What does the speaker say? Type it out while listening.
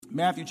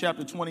Matthew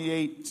chapter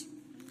 28.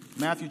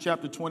 Matthew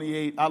chapter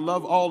 28. I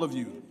love all of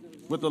you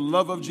with the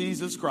love of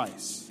Jesus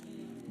Christ.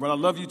 But I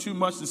love you too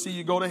much to see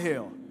you go to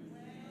hell.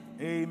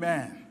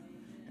 Amen.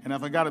 And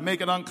if I got to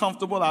make it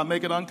uncomfortable, I'll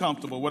make it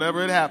uncomfortable,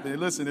 whatever it happens.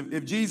 Listen,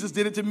 if Jesus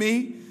did it to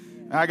me,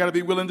 I got to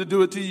be willing to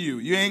do it to you.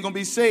 You ain't going to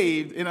be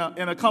saved in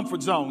a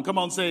comfort zone. Come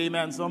on, say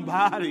amen,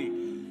 somebody.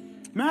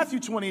 Matthew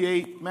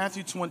 28.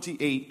 Matthew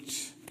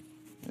 28.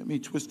 Let me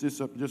twist this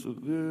up just a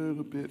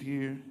little bit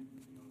here.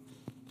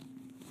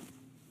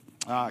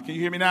 Can you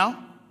hear me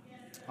now?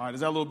 All right,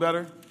 is that a little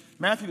better?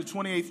 Matthew, the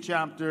 28th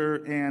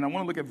chapter, and I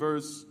want to look at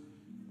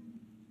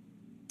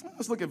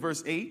let's look at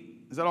verse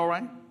 8. Is that all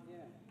right? Yeah.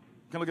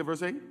 Can I look at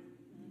verse 8?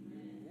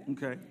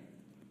 Okay.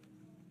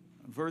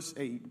 Verse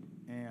 8,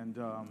 and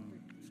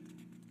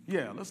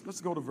let's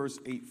go to verse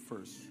 8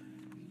 first.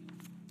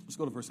 Let's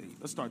go to verse 8.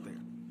 Let's start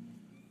there.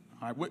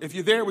 All right, if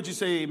you're there, would you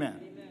say amen?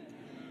 Amen.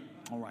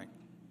 All right.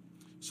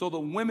 So the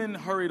women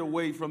hurried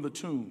away from the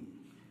tomb,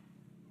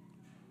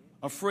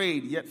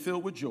 afraid yet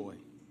filled with joy,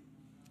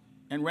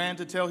 and ran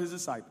to tell his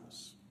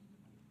disciples.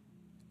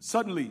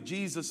 Suddenly,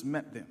 Jesus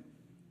met them.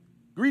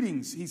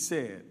 "Greetings," he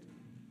said.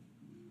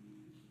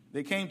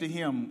 They came to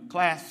him,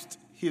 clasped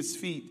his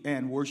feet,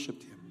 and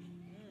worshiped him.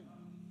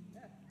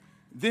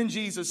 Then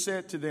Jesus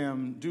said to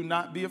them, "Do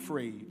not be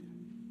afraid.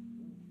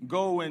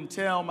 Go and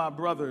tell my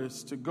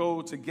brothers to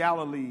go to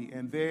Galilee,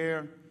 and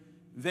there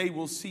they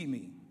will see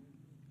me."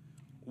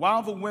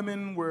 While the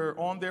women were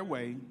on their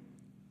way,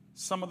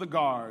 some of the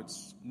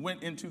guards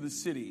went into the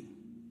city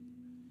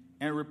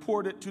and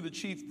reported to the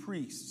chief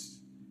priests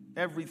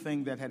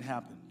everything that had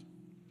happened.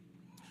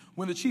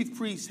 When the chief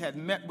priests had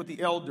met with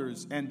the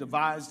elders and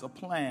devised a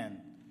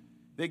plan,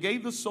 they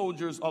gave the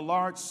soldiers a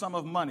large sum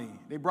of money.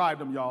 They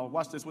bribed them, y'all.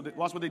 Watch this.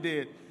 Watch what they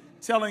did.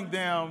 Telling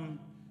them,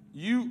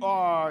 "You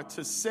are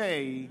to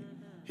say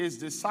his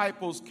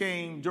disciples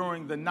came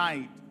during the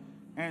night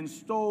and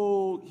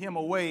stole him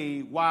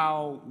away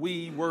while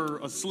we were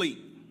asleep.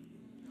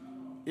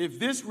 If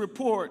this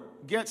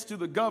report gets to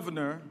the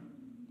governor,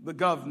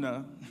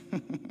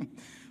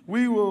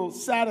 we will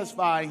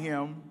satisfy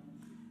him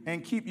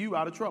and keep you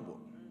out of trouble."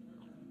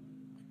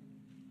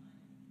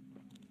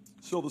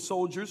 So the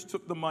soldiers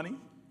took the money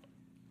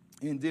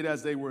and did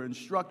as they were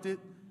instructed.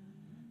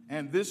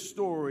 And this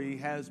story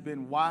has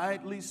been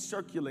widely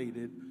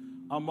circulated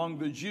among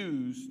the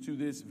Jews to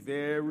this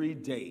very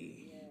day.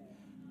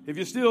 If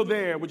you're still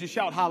there, would you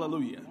shout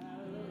hallelujah?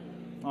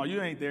 Oh,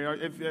 you ain't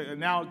there.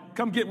 Now,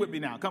 come get with me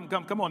now.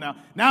 Come on now.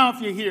 Now,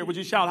 if you're here, would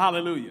you shout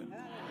hallelujah?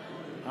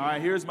 All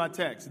right, here's my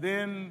text.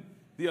 Then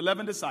the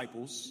 11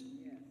 disciples,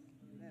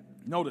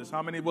 notice,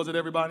 how many was it,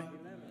 everybody?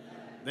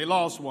 They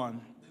lost one.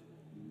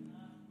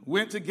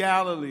 Went to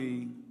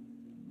Galilee,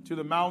 to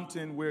the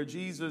mountain where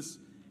Jesus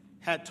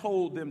had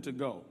told them to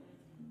go.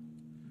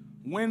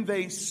 When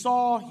they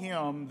saw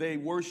him, they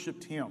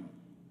worshiped him,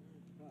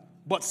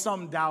 but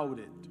some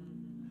doubted.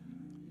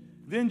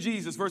 Then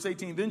Jesus, verse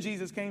 18, then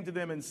Jesus came to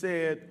them and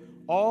said,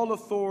 "All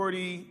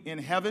authority in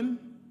heaven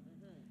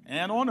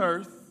and on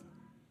earth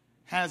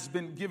has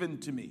been given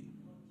to me.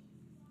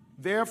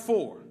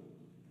 Therefore,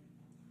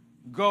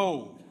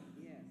 go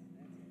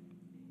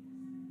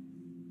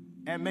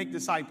and make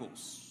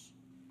disciples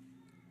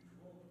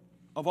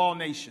of all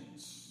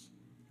nations,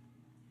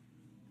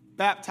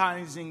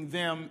 baptizing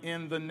them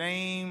in the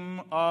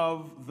name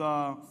of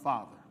the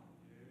Father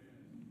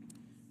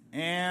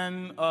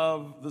and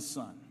of the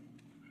Son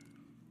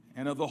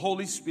and of the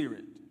Holy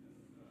Spirit,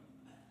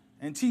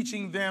 and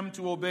teaching them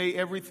to obey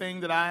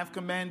everything that I have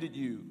commanded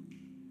you."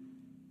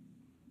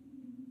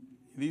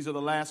 These are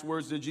the last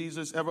words that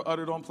Jesus ever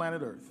uttered on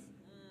planet Earth.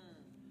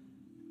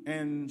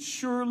 "And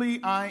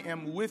surely I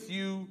am with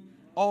you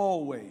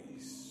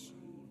always,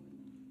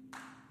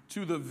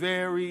 to the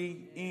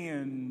very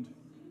end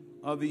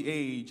of the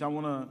age." I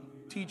want to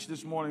teach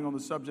this morning on the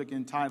subject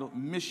entitled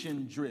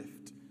Mission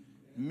Drift.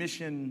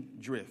 Mission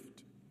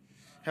Drift.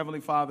 Heavenly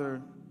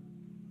Father,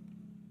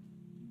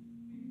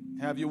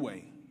 have your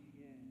way.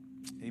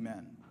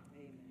 Amen.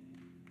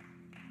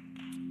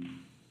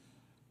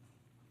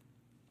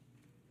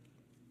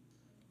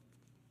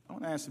 I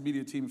want to ask the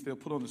media team if they'll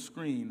put on the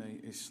screen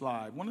a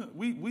slide.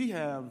 We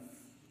have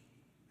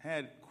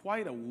had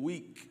quite a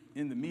week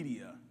in the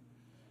media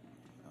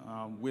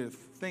with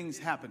things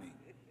happening.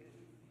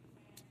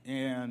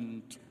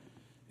 And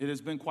it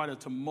has been quite a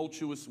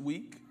tumultuous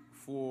week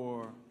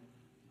for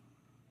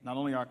not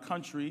only our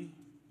country,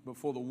 but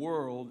for the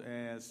world,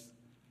 as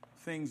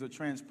things are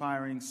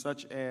transpiring,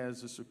 such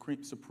as the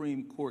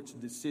Supreme Court's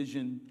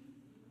decision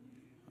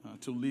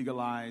to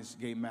legalize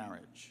gay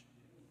marriage.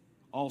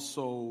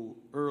 Also,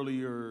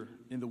 earlier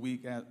in the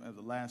week,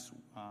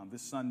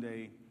 this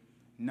Sunday,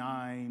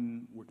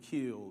 9 were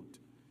killed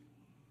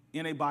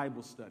in a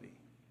Bible study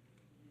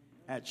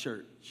at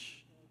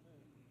church.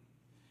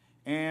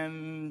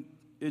 And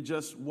it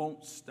just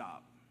won't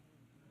stop.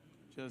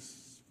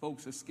 Just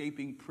folks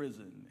escaping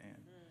prison. And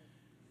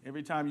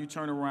every time you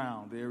turn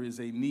around, there is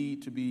a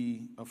need to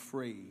be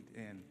afraid.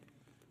 And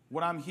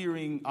What I'm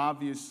hearing,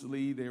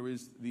 obviously, there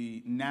is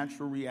the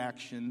natural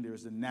reaction,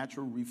 there's the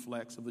natural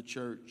reflex of the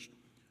church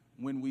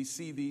when we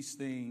see these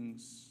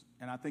things,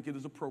 and I think it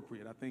is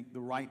appropriate. I think the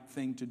right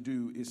thing to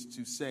do is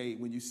to say,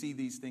 when you see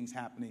these things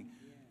happening,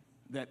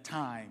 that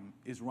time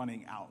is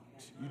running out.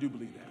 You do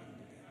believe that?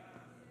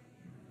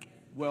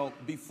 Well,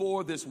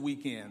 before this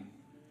weekend,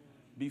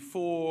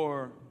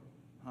 before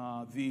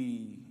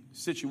the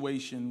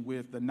situation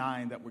with the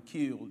 9 that were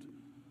killed,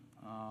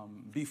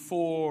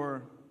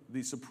 before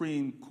the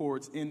Supreme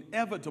Court's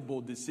inevitable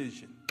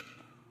decision,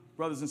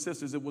 brothers and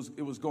sisters, it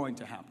was going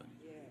to happen.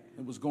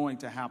 It was going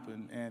to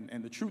happen.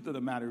 And the truth of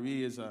the matter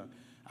is,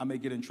 I may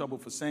get in trouble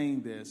for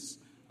saying this,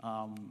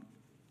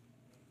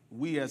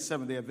 we as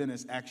Seventh-day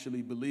Adventists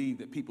actually believe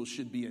that people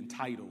should be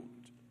entitled,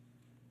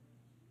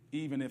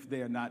 even if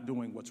they are not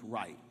doing what's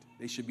right.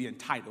 They should be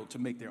entitled to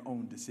make their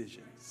own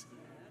decisions.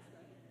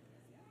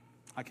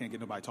 I can't get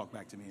nobody to talk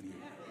back to me in here.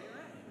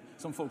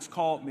 Some folks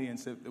called me and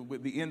said,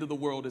 the end of the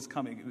world is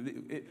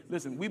coming.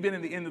 Listen, we've been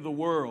in the end of the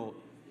world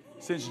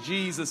since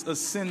Jesus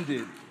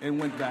ascended and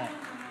went back.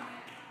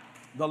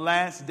 The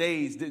last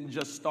days didn't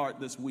just start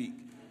this week.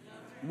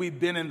 We've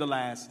been in the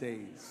last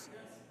days.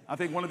 I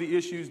think one of the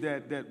issues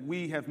that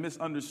we have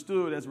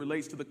misunderstood as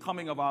relates to the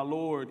coming of our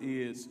Lord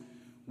is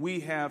we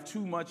have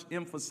too much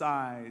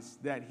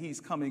emphasized that he's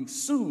coming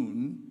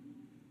soon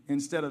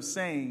instead of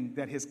saying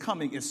that his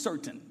coming is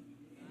certain.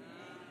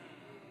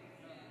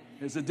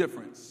 There's a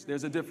difference.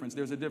 There's a difference.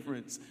 There's a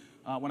difference.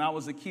 When I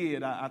was a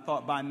kid, I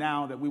thought by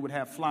now that we would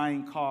have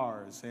flying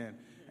cars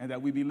and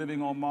that we'd be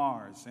living on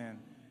Mars.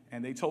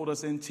 And they told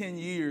us in 10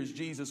 years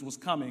Jesus was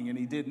coming, and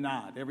he did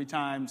not. Every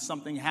time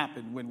something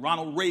happened, when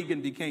Ronald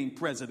Reagan became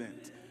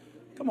president.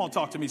 Come on,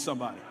 talk to me,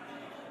 somebody.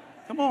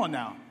 Come on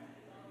now.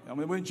 I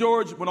mean,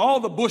 when all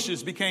the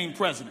Bushes became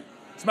president.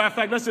 As a matter of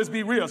fact, let's just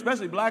be real,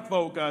 especially black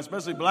folk.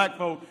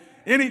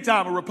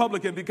 Anytime a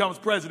Republican becomes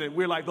president,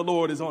 we're like, the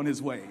Lord is on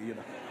his way, you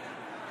know.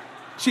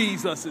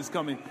 Jesus is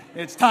coming.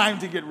 It's time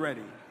to get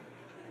ready.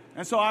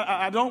 And so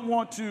I don't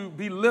want to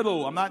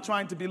belittle. I'm not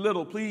trying to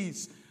belittle,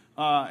 please.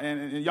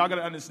 And y'all got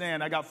to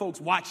understand, I got folks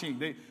watching.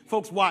 They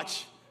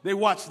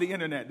watch the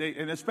internet. They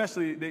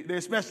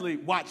especially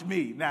watch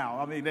me now.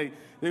 I mean,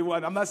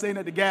 I'm not saying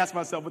that to gas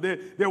myself, but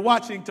they're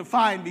watching to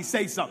find me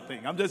say something.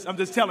 I'm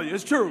just telling you,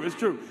 it's true. It's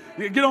true.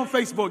 You get on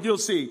Facebook, you'll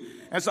see.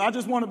 And so I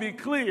just want to be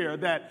clear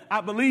that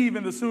I believe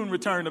in the soon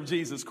return of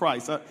Jesus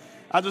Christ.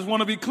 I just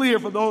want to be clear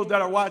for those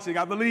that are watching.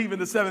 I believe in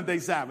the seventh-day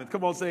Sabbath.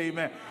 Come on, say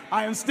amen.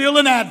 I am still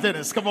an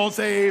Adventist. Come on,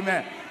 say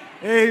amen.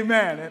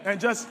 Amen. And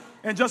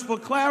just for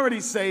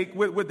clarity's sake,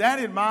 with that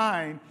in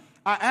mind,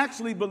 I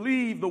actually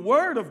believe the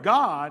Word of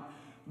God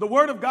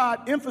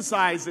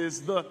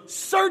emphasizes the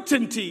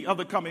certainty of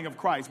the coming of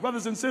Christ.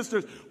 Brothers and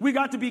sisters, we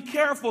got to be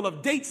careful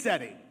of date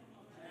setting.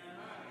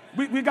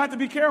 We got to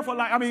be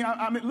careful. I mean,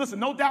 listen,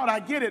 no doubt I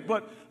get it,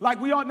 but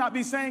like we ought not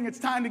be saying it's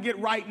time to get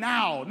right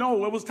now.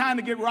 No, it was time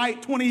to get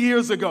right 20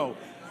 years ago.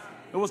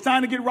 It was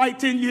time to get right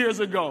 10 years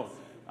ago.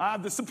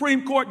 The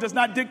Supreme Court does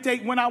not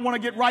dictate when I want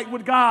to get right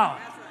with God.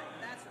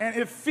 And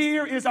if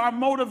fear is our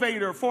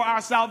motivator for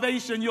our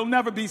salvation, you'll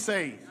never be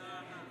saved.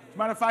 As a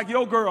matter of fact,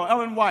 your girl,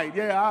 Ellen White,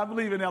 yeah, I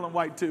believe in Ellen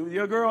White too.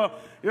 Your girl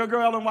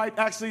Ellen White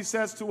actually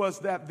says to us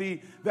that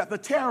the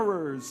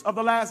terrors of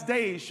the last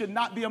days should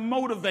not be a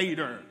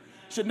motivator.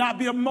 Should not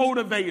be a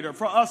motivator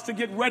for us to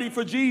get ready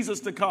for Jesus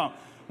to come.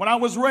 When I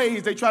was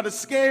raised, they tried to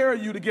scare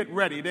you to get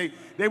ready.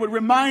 They would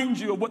remind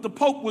you of what the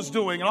Pope was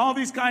doing and all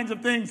these kinds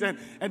of things. And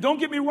don't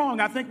get me wrong,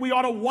 I think we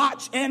ought to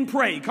watch and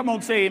pray. Come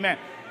on, say amen.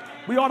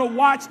 We ought to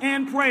watch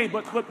and pray.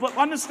 But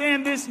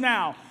understand this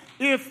now.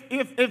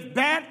 If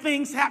bad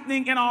things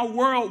happening in our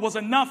world was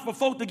enough for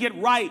folk to get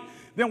right,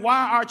 then why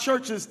are our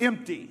churches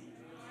empty?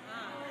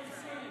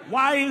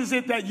 Why is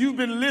it that you've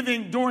been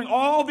living during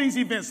all these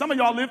events? Some of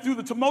y'all lived through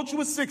the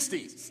tumultuous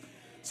 60s.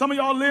 Some of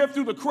y'all lived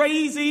through the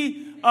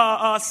crazy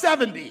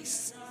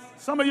 70s.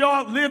 Some of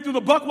y'all lived through the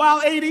buck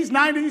wild 80s,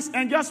 90s.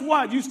 And guess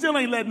what? You still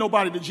ain't led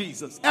nobody to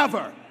Jesus.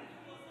 Ever.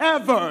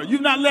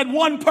 You've not led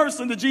one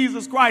person to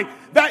Jesus Christ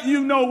that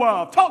you know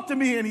of. Talk to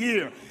me in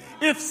here.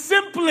 If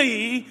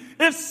simply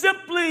the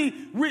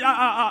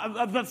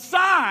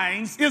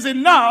signs is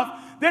enough,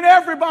 then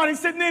everybody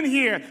sitting in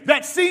here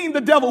that's seen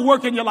the devil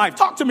work in your life.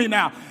 Talk to me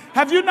now.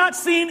 Have you not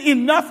seen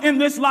enough in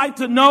this life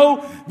to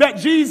know that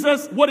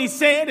Jesus, what he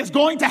said is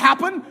going to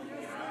happen?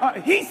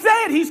 He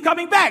said he's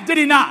coming back, did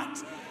he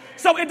not?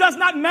 So it does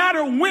not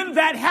matter when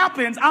that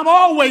happens. I'm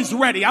always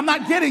ready. I'm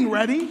not getting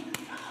ready.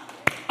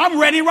 I'm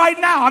ready right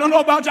now. I don't know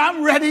about you.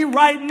 I'm ready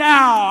right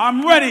now.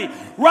 I'm ready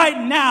right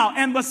now.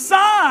 And the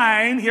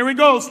sign, here it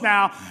goes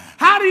now.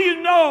 How do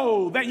you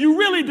know that you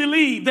really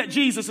believe that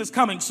Jesus is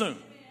coming soon?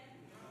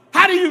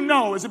 How do you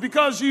know? Is it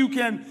because you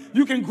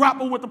can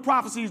grapple with the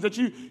prophecies, that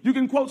you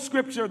can quote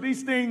scripture?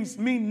 These things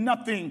mean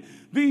nothing.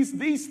 These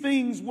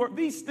things were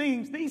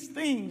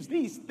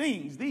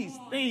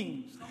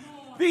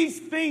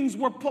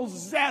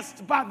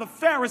possessed by the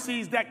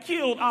Pharisees that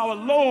killed our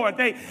Lord.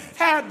 They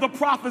had the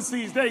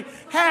prophecies. They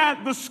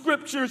had the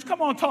scriptures.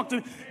 Come on, talk to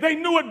me. They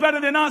knew it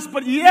better than us,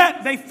 but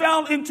yet they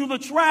fell into the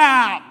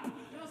trap.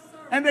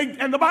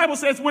 And the Bible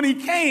says when he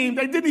came,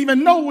 they didn't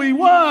even know who he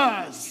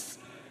was.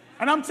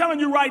 And I'm telling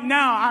you right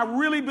now, I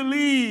really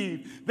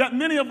believe that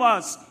many of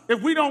us,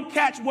 if we don't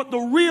catch what the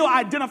real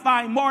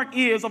identifying mark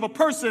is of a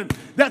person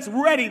that's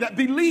ready, that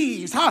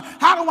believes, how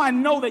do I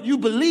know that you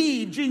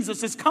believe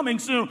Jesus is coming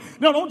soon?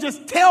 No, don't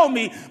just tell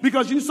me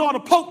because you saw the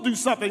Pope do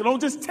something.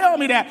 Don't just tell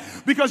me that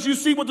because you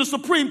see what the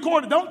Supreme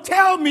Court. Don't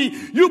tell me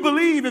you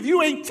believe if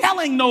you ain't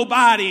telling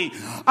nobody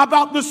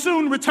about the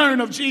soon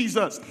return of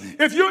Jesus.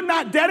 If you're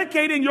not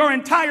dedicating your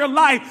entire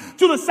life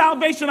to the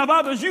salvation of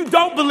others, you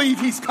don't believe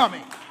he's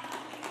coming.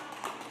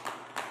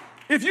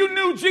 If you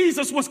knew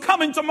Jesus was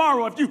coming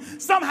tomorrow, if you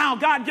somehow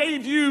God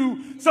gave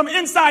you some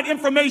inside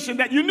information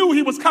that you knew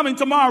he was coming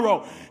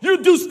tomorrow,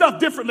 you do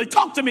stuff differently.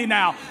 Talk to me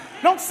now.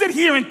 Don't sit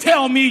here and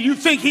tell me you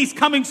think he's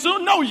coming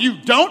soon. No,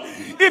 you don't.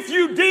 If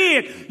you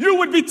did, you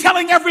would be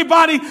telling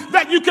everybody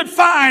that you could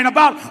find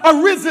about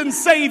a risen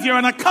Savior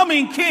and a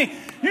coming King.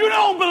 You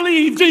don't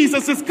believe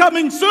Jesus is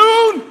coming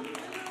soon.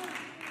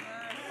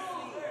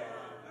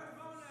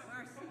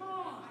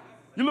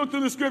 You look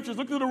through the scriptures,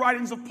 look through the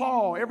writings of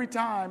Paul. Every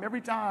time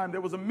there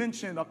was a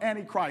mention of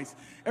Antichrist,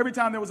 every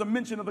time there was a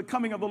mention of the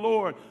coming of the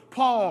Lord,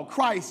 Paul,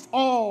 Christ,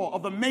 all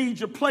of the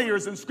major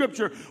players in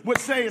scripture would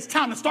say it's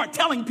time to start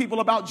telling people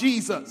about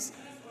Jesus.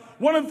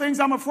 One of the things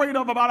I'm afraid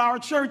of about our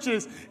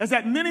churches is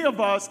that many of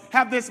us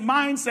have this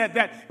mindset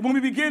that when we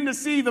begin to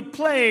see the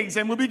plagues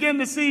and we begin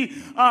to see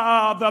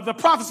the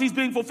prophecies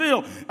being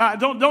fulfilled,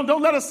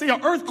 don't let us see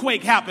an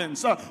earthquake happen.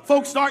 So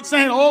folks start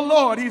saying, oh,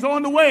 Lord, he's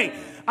on the way.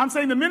 I'm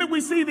saying the minute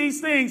we see these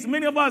things,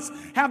 many of us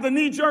have the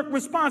knee-jerk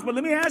response. But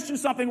let me ask you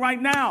something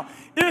right now.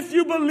 If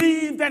you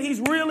believe that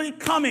he's really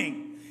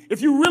coming,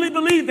 if you really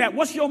believe that,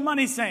 what's your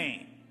money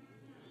saying?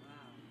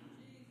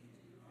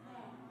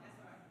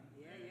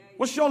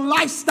 What's your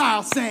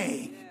lifestyle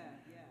saying?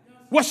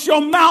 What's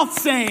your mouth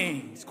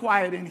saying? It's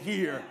quiet in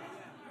here.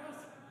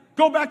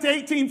 Go back to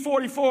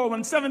 1844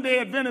 when Seventh-day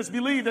Adventists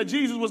believed that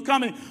Jesus was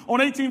coming on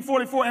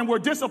 1844 and were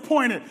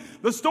disappointed.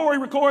 The story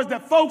records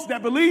that folks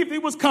that believed he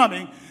was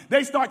coming,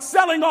 they start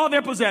selling all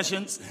their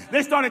possessions.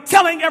 They started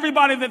telling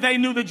everybody that they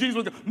knew that Jesus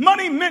was coming.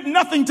 Money meant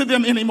nothing to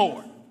them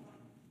anymore.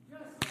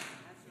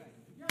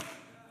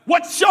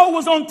 What show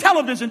was on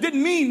television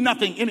didn't mean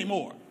nothing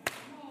anymore.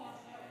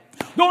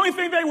 The only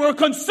thing they were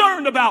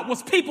concerned about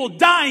was people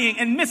dying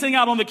and missing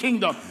out on the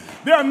kingdom.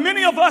 There are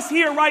many of us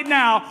here right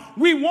now,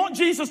 we want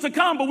Jesus to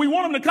come, but we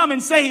want him to come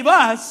and save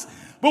us,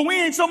 but we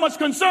ain't so much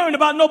concerned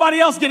about nobody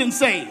else getting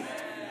saved.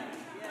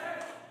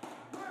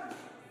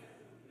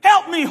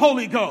 Help me,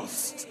 Holy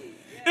Ghost.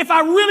 If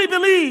I really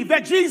believe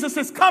that Jesus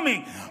is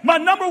coming, my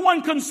number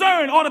one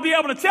concern ought to be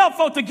able to tell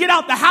folk to get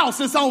out the house,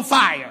 it's on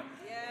fire.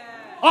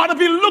 I ought to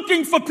be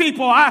looking for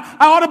people. I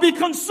ought to be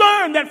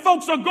concerned that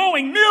folks are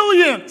going,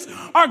 millions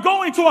are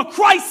going to a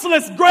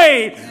Christless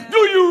grave. Do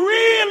you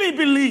really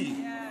believe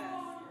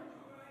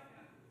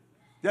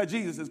that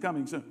Jesus is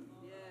coming soon?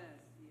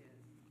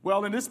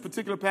 Well, in this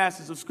particular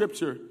passage of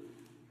Scripture,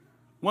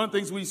 one of the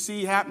things we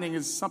see happening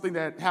is something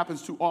that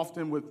happens too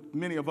often with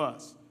many of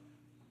us.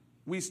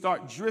 We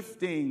start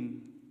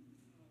drifting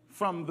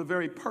from the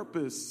very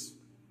purpose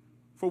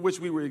for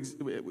which we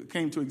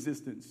came to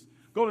existence.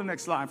 Go to the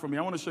next slide for me.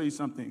 I want to show you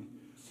something.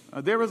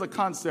 There is a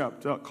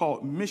concept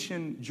called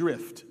mission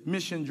drift.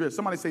 Mission drift.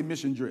 Somebody say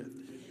mission drift.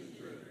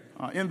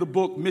 In the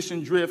book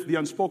Mission Drift, The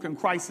Unspoken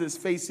Crisis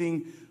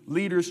Facing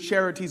Leaders,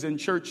 Charities, and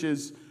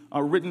Churches,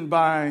 written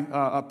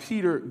by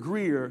Peter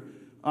Greer,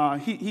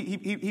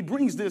 he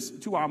brings this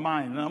to our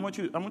mind. And I want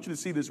you to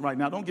see this right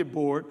now. Don't get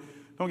bored.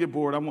 Don't get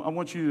bored. I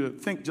want you to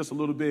think just a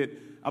little bit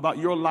about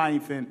your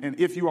life and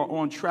if you are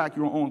on track,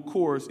 you're on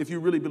course, if you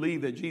really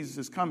believe that Jesus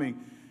is coming.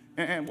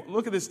 And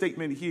look at this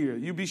statement here.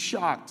 You'd be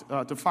shocked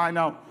to find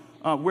out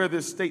where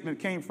this statement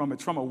came from.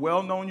 It's from a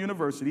well-known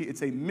university.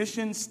 It's a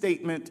mission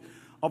statement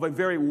of a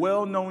very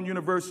well-known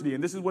university.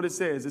 And this is what it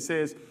says. It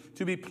says,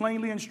 to be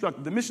plainly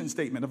instructed, the mission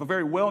statement of a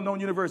very well-known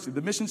university,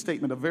 the mission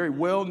statement of a very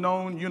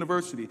well-known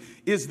university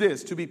is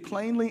this: to be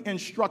plainly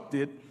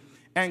instructed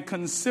and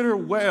consider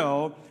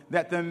well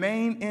that the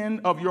main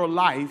end of your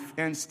life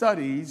and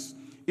studies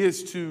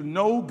is to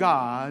know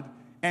God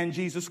and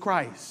Jesus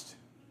Christ.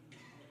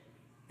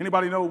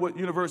 Anybody know what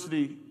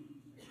university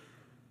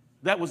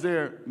that was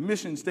their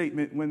mission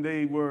statement when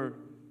they were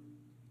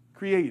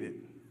created?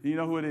 Do you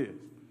know who it is?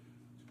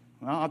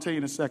 Well, I'll tell you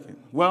in a second.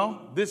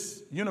 Well,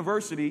 this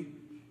university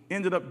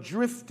ended up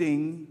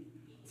drifting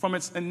from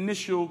its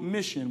initial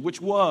mission, which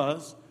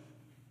was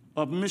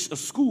a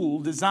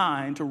school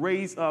designed to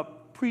raise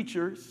up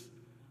preachers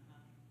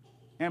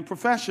and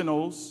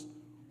professionals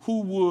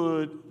who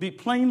would be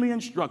plainly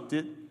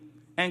instructed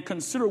and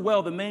consider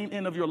well the main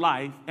end of your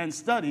life and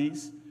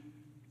studies,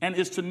 and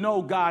is to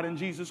know God and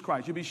Jesus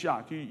Christ. You'd be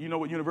shocked. You know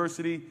what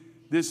university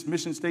this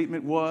mission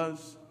statement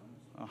was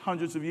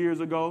hundreds of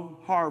years ago?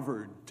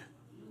 Harvard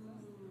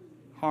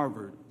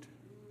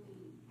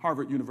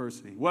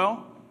University.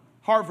 Well,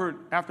 Harvard,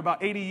 after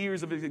about 80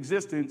 years of its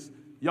existence,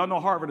 y'all know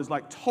Harvard is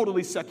like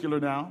totally secular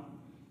now.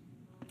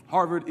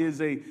 Harvard is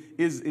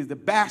the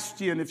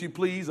bastion, if you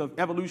please, of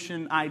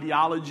evolution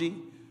ideology.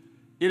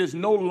 It is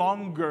no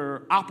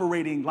longer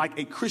operating like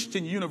a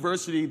Christian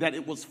university that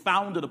it was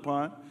founded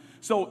upon.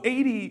 So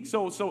 80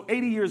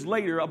 years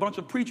later, a bunch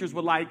of preachers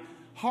were like,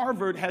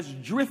 Harvard has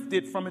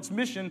drifted from its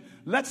mission.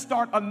 Let's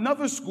start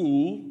another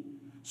school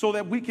so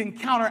that we can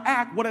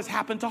counteract what has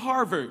happened to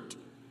Harvard.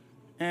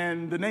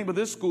 And the name of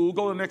this school,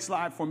 go to the next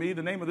slide for me.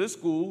 The name of this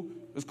school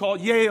is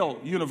called Yale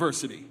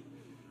University.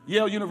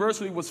 Yale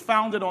University was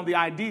founded on the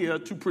idea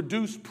to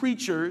produce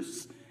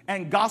preachers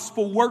and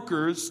gospel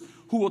workers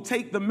who will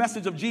take the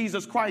message of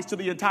Jesus Christ to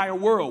the entire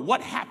world.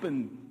 What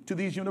happened to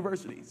these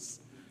universities?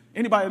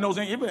 Anybody knows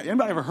anybody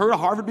ever heard of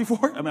Harvard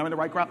before? I'm in the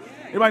right crowd.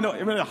 Anybody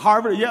know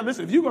Harvard or Yale?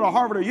 Listen, if you go to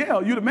Harvard or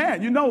Yale, you're the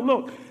man. You know,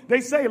 look,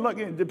 they say, look,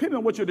 depending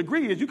on what your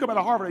degree is, you come out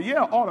of Harvard or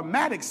Yale,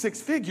 automatic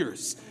 6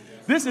 figures.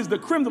 This is the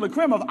creme de la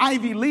creme of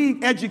Ivy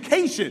League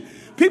education.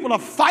 People are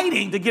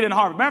fighting to get in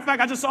Harvard. Matter of fact,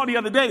 I just saw the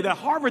other day that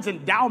Harvard's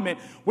endowment,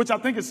 which I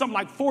think is something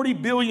like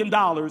 $40 billion,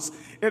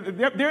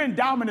 their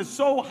endowment is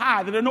so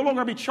high that they're no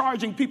longer going to be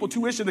charging people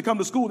tuition to come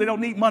to school. They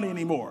don't need money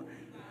anymore.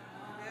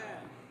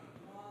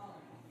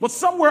 But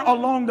somewhere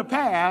along the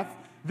path,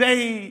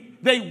 they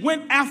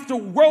went after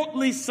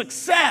worldly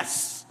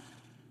success,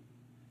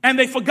 and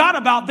they forgot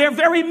about their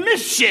very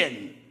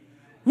mission,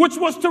 which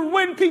was to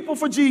win people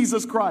for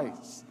Jesus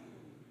Christ.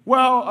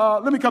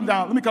 Well, let me come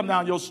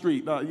down your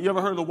street. You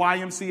ever heard of the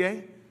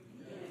YMCA?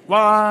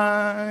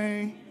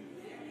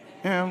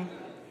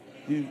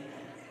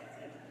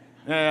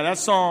 Yeah, that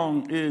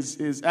song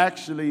is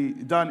actually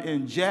done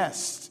in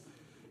jest.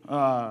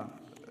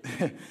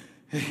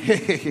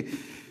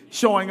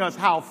 Showing us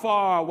how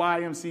far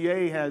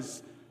YMCA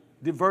has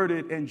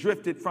diverted and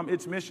drifted from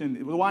its mission.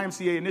 The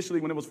YMCA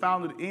initially, when it was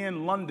founded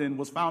in London,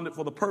 was founded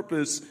for the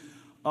purpose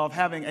of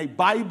having a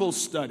Bible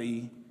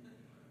study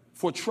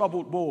for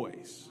troubled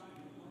boys.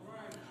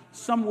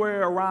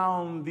 Somewhere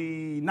around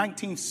the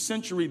 19th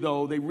century,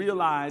 though, they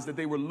realized that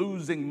they were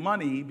losing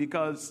money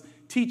because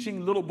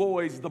teaching little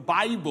boys the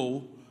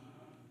Bible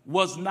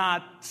was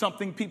not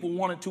something people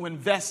wanted to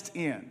invest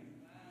in.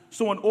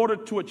 So in order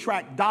to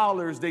attract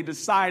dollars, they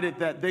decided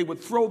that they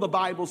would throw the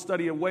Bible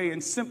study away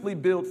and simply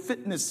build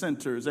fitness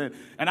centers. And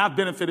I've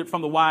benefited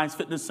from the Y's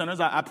fitness centers.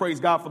 I praise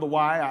God for the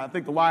Y. I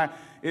think the Y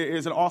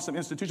is an awesome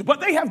institution. But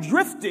they have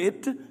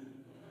drifted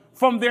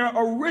from their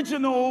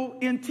original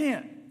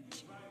intent.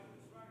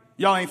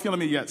 Y'all ain't feeling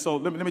me yet, so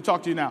let me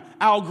talk to you now.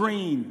 Al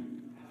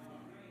Green.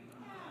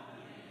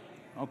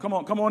 Oh, come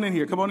on in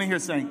here. Come on in here,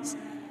 saints.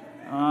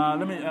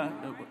 Let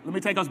me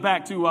take us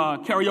back to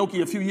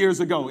karaoke a few years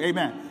ago.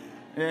 Amen.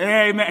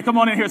 Amen. Come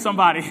on in here,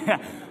 somebody.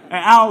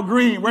 Al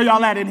Green, where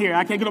y'all at in here?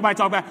 I can't get nobody to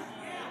talk about.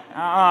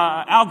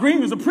 Al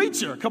Green is a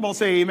preacher. Come on,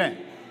 say amen.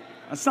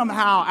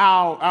 Somehow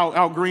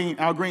Al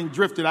Green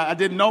drifted. I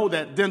didn't know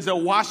that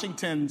Denzel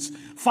Washington's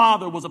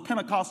father was a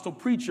Pentecostal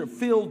preacher,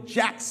 Phil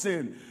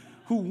Jackson,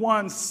 who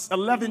won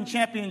 11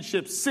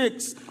 championships,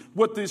 6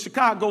 with the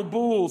Chicago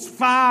Bulls,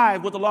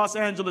 5 with the Los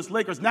Angeles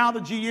Lakers. Now the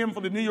GM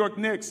for the New York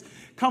Knicks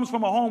comes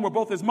from a home where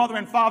both his mother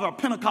and father are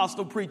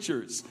Pentecostal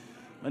preachers.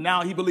 And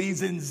now he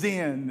believes in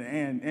Zen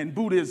and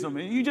Buddhism.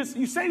 And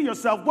you say to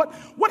yourself,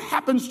 what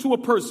happens to a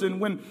person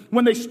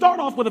when they start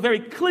off with a very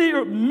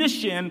clear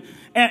mission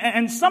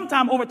and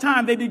sometime over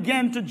time they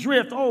begin to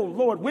drift? Oh,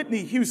 Lord,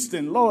 Whitney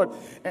Houston, Lord.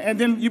 And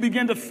then you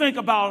begin to think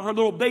about her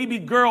little baby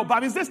girl,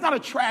 Bobby. Is this not a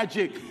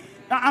tragic?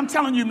 I'm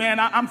telling you, man,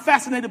 I'm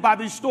fascinated by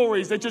these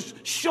stories that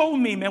just show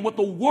me, man, what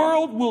the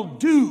world will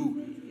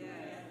do.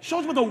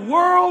 Shows what the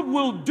world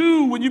will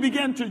do when you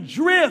begin to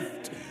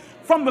drift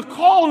from the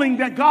calling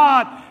that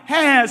God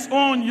has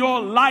on your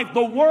life.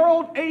 The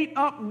world ate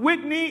up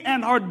Whitney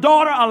and her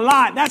daughter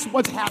alive. That's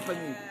what's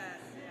happening.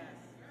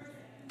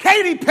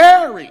 Katy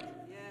Perry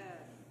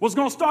was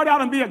going to start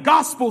out and be a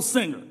gospel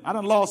singer. I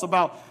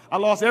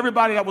lost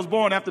everybody that was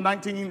born after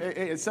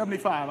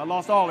 1975. I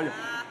lost all of you.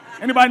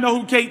 Anybody know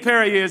who Katy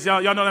Perry is?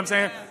 Y'all know what I'm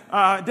saying?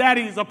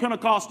 Daddy's a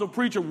Pentecostal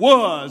preacher,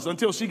 was,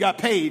 until she got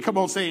paid. Come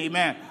on, say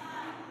amen.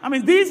 I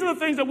mean, these are the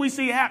things that we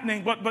see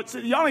happening, but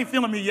y'all ain't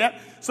feeling me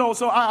yet. So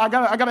I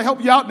gotta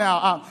help you out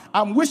now.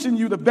 I'm wishing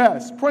you the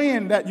best,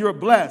 praying that you're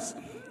blessed.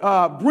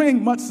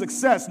 Bring much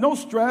success, no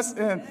stress,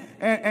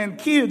 and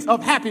kids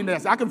of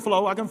happiness. I can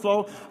flow.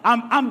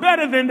 I'm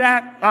better than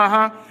that.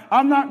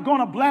 I'm not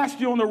gonna blast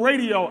you on the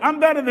radio. I'm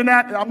better than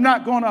that. I'm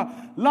not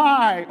gonna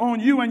lie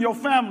on you and your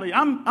family.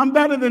 I'm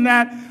better than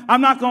that.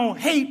 I'm not gonna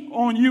hate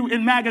on you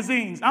in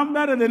magazines. I'm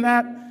better than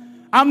that.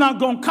 I'm not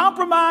gonna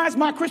compromise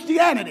my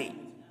Christianity.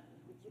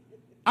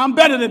 I'm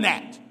better than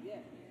that.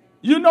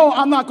 You know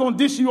I'm not going to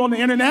dish you on the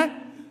internet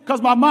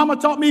because my mama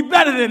taught me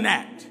better than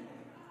that.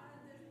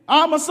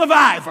 I'm a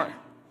survivor.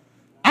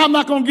 I'm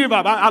not going to give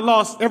up. I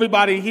lost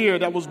everybody here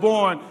that was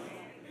born.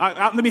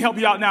 Let me help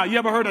you out now. You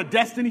ever heard of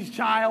Destiny's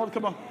Child?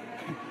 Come on.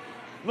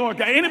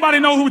 Lord, anybody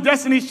know who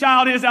Destiny's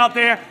Child is out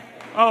there?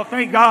 Oh,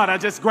 thank God. I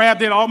just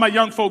grabbed in all my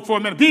young folk for a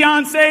minute.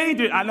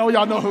 Beyonce? I know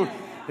y'all know who.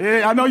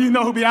 Yeah, I know you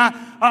know who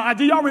Beyonce.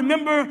 Do y'all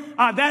remember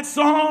that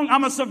song,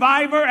 I'm a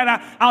Survivor?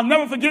 And I'll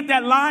never forget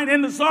that line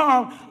in the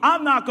song,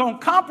 I'm not going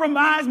to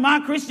compromise my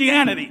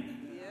Christianity.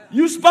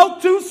 You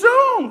spoke too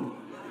soon.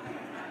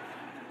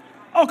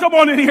 Oh, come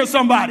on in here,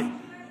 somebody.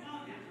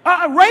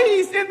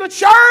 raised in the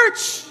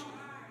church.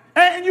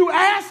 And you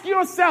ask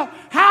yourself,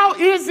 how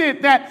is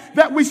it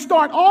that we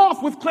start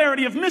off with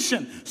clarity of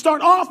mission,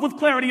 start off with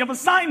clarity of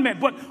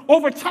assignment, but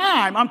over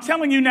time, I'm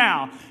telling you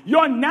now,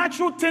 your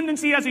natural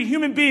tendency as a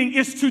human being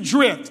is to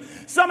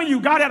drift. Some of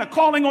you, God had a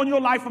calling on your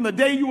life from the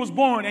day you was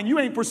born, and you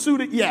ain't pursued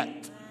it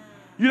yet.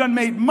 You done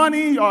made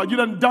money, or you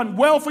done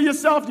well for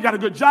yourself, you got a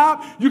good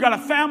job, you got a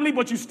family,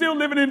 but you still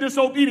living in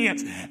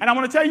disobedience. And I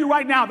want to tell you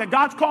right now that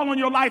God's call on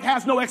your life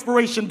has no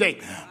expiration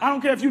date. I don't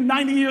care if you're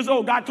 90 years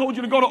old, God told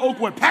you to go to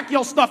Oakwood, pack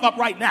your stuff up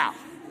right now.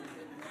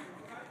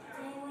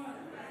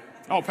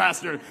 Oh,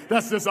 Pastor,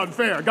 that's just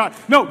unfair. God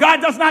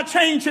does not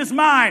change his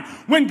mind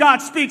when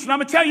God speaks. And I'm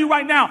going to tell you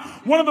right now,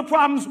 one of the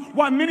problems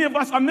why many of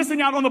us are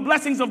missing out on the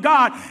blessings of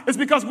God is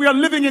because we are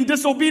living in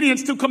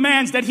disobedience to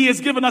commands that he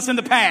has given us in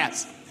the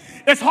past.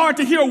 It's hard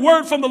to hear a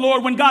word from the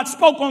Lord when God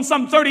spoke on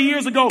some 30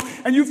 years ago,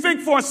 and you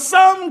think for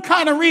some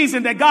kind of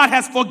reason that God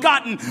has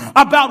forgotten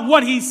about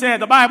what he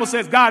said. The Bible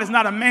says God is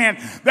not a man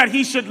that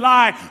he should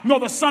lie, nor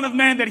the son of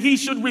man that he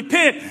should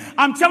repent.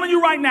 I'm telling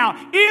you right now,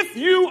 if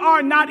you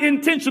are not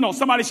intentional,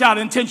 somebody shout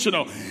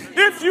intentional.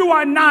 If you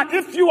are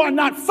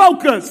not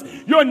focused,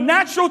 your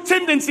natural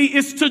tendency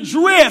is to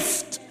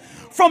drift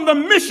from the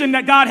mission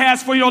that God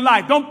has for your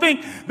life. Don't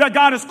think that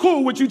God is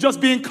cool with you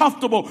just being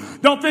comfortable.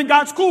 Don't think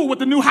God's cool with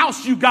the new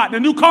house you got, the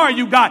new car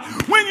you got,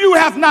 when you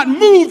have not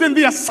moved in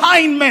the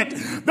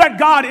assignment that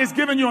God has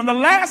given you. And the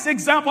last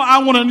example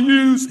I want to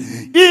use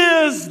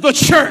is the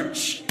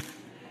church.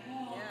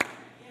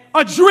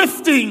 A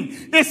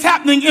drifting is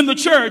happening in the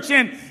church.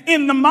 And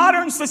in the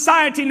modern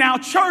society now,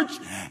 church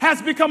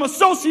has become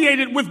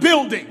associated with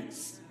buildings.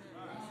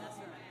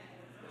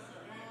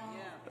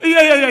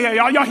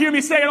 Yeah. Y'all hear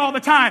me say it all the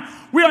time.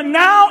 We are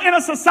now in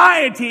a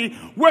society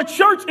where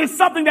church is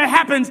something that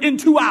happens in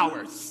 2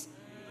 hours.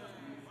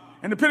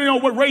 And depending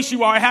on what race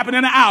you are, it happened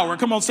in an hour.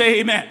 Come on,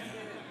 say amen.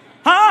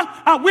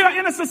 We are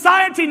in a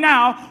society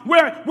now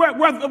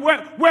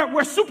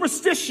where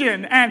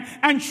superstition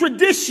and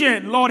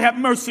tradition, Lord have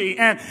mercy,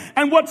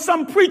 and what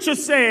some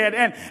preachers said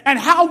and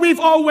how we've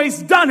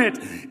always done it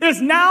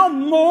is now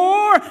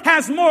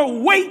has more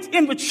weight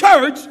in the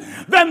church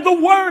than the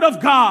word of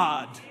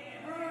God.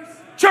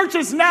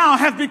 Churches now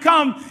have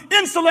become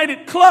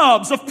insulated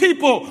clubs of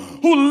people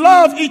who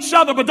love each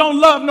other but don't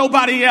love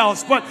nobody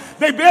else. But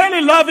they barely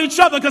love each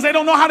other because they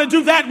don't know how to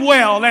do that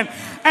well.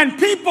 And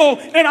people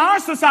in our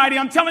society,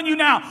 I'm telling you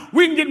now,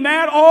 we can get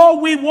mad all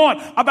we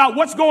want about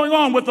what's going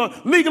on with the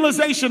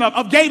legalization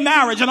of gay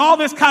marriage and all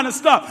this kind of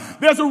stuff.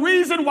 There's a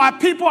reason why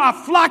people are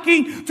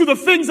flocking to the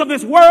things of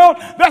this world.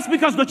 That's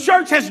because the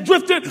church has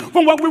drifted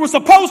from what we were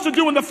supposed to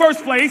do in the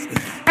first place.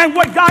 And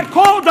what God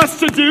called us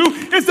to do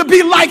is to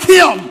be like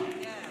him.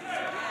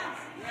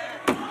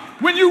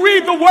 When you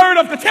read the word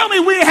of God, tell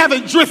me we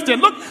haven't drifted.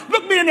 Look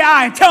me in the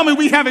eye and tell me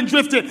we haven't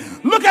drifted.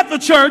 Look at the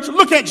church.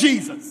 Look at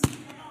Jesus.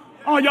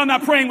 Oh, y'all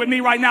not praying with me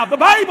right now. The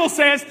Bible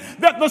says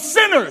that the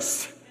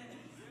sinners,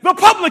 the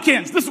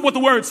publicans, this is what the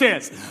word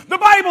says. The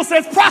Bible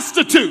says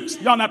prostitutes.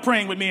 Y'all not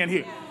praying with me in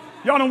here.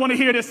 Y'all don't want to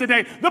hear this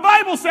today. The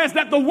Bible says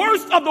that the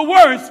worst of the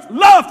worst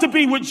love to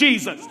be with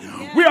Jesus.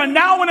 We are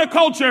now in a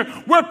culture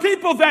where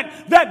people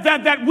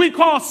that we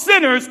call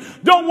sinners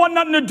don't want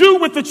nothing to do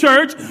with the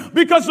church,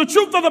 because the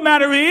truth of the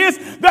matter is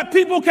that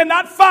people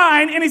cannot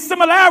find any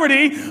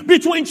similarity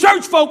between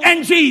church folk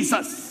and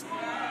Jesus.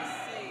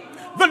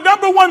 The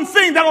number one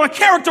thing that ought to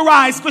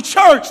characterize the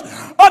church,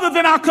 other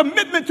than our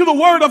commitment to the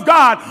word of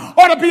God,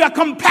 ought to be a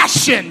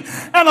compassion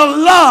and a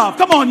love.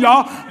 Come on,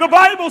 y'all. The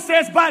Bible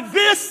says, by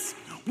this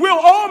will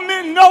all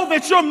men know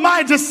that you're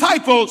my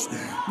disciples.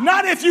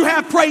 Not if you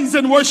have praise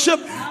and worship,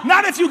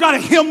 not if you got a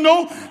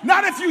hymnal,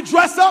 not if you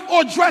dress up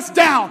or dress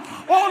down.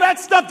 All that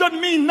stuff doesn't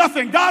mean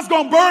nothing. God's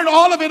going to burn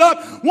all of it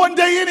up one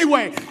day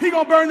anyway. He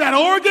going to burn that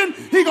organ.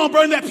 He going to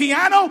burn that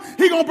piano.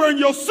 He going to burn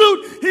your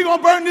suit. He going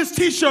to burn this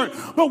t-shirt.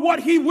 But what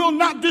he will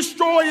not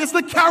destroy is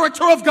the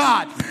character of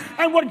God.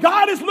 And what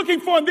God is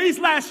looking for in these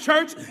last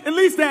days,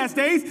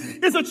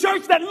 is a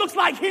church that looks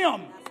like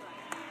him.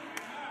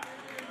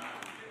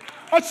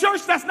 A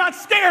church that's not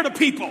scared of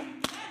people.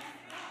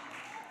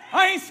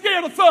 I ain't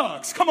scared of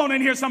thugs. Come on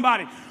in here,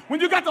 somebody.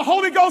 When you got the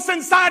Holy Ghost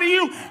inside of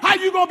you, how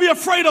you going to be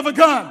afraid of a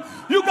gun?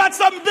 You got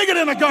something bigger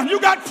than a gun. You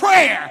got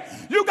prayer.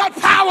 You got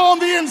power on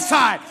the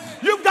inside.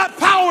 You've got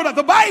power.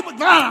 The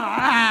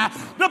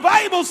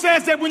Bible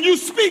says that when you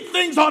speak,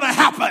 things ought to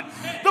happen.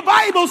 The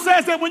Bible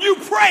says that when you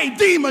pray,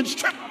 demons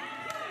tremble.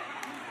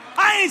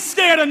 I ain't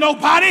scared of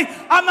nobody.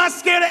 I'm not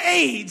scared of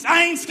AIDS.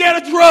 I ain't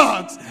scared of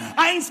drugs.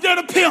 I ain't scared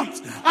of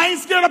pimps. I ain't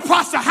scared of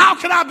prostitutes. How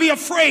can I be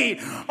afraid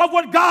of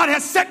what God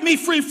has set me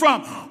free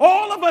from?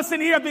 All of us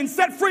in here have been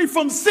set free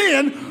from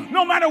sin,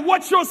 no matter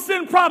what your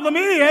sin problem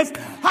is.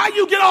 How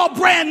you get all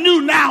brand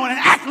new now and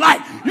act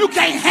like you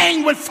can't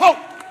hang with folk?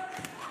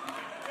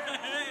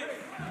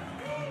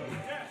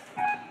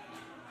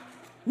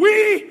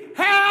 We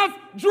have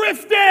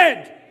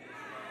drifted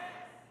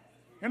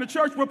in a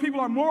church where people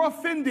are more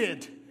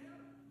offended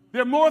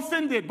They're more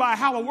offended by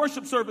how a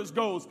worship service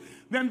goes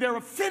than they're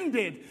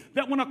offended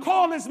that when a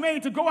call is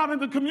made to go out in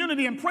the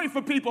community and pray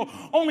for people,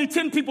 only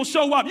 10 people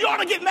show up. You ought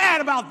to get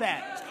mad about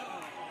that.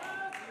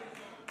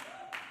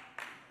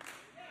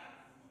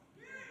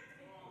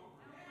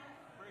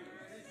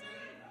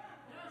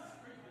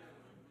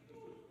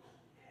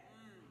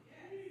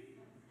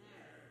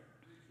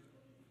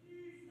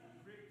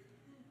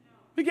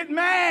 We get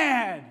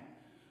mad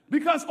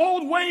because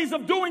old ways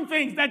of doing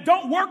things that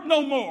don't work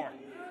no more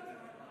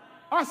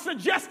are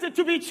suggested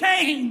to be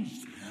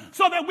changed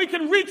so that we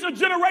can reach a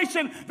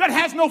generation that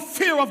has no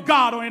fear of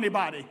God or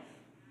anybody.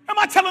 Am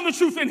I telling the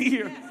truth in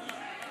here?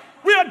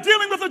 We are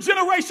dealing with a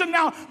generation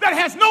now that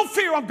has no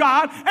fear of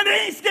God and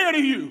they ain't scared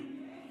of you.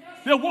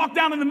 They'll walk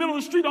down in the middle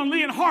of the street on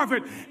Lee and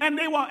Harvard and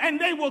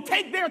they will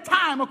take their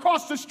time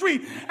across the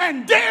street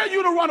and dare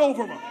you to run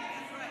over them.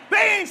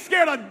 They ain't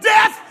scared of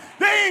death.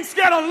 They ain't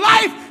scared of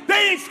life.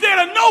 They ain't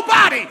scared of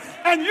nobody.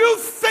 And you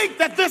think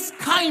that this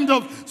kind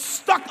of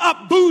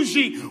stuck-up,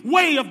 bougie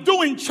way of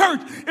doing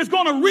church is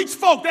going to reach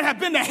folk that have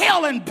been to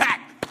hell and back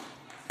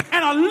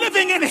and are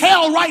living in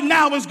hell right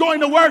now is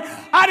going to work.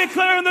 I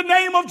declare in the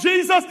name of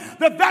Jesus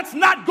that that's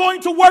not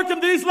going to work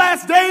in these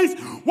last days.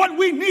 What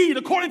we need,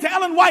 according to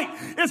Ellen White,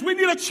 is we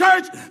need a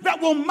church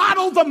that will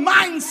model the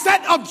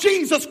mindset of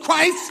Jesus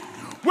Christ,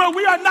 where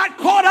we are not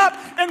caught up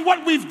in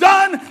what we've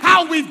done,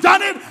 how we've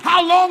done it,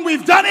 how long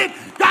we've done it.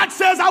 God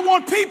says, I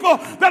want people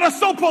that are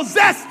so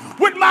possessed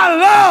with my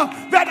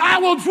love that I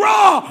will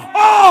draw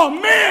all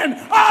men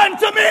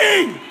unto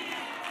me.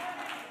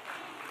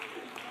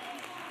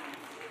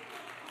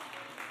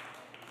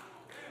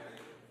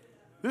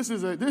 This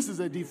is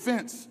a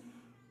defense.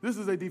 This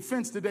is a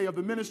defense today of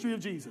the ministry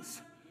of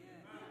Jesus.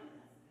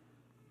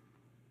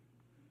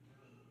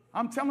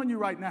 I'm telling you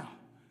right now,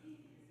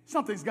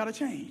 something's got to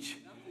change.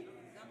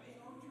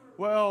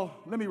 Well,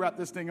 let me wrap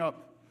this thing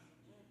up.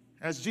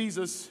 As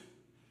Jesus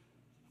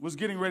was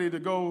getting ready to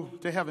go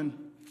to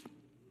heaven,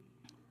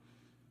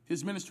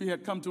 his ministry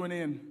had come to an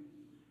end.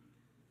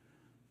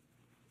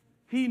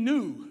 He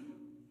knew,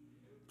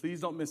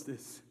 please don't miss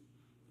this.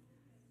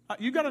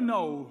 You got to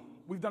know,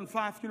 we've done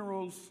 5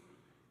 funerals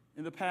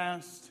in the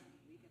past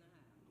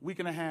week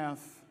and a half.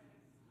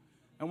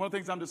 And one of the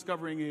things I'm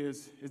discovering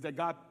is that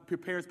God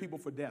prepares people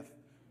for death.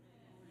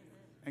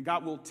 And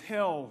God will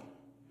tell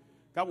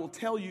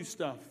you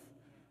stuff.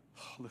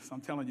 Oh, listen,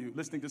 I'm telling you,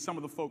 listening to some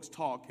of the folks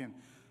talk and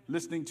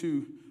listening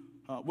to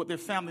what their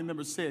family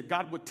members said,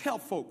 God would tell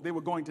folk they were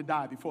going to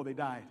die before they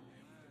died.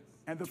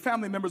 And the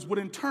family members would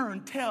in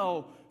turn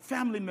tell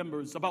family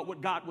members about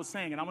what God was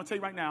saying. And I'm going to tell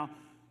you right now,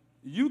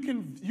 you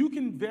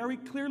can very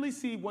clearly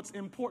see what's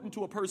important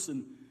to a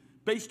person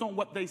based on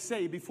what they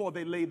say before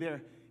they lay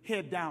their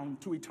head down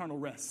to eternal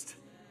rest.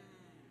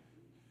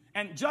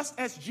 And just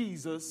as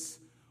Jesus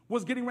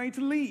was getting ready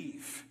to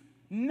leave,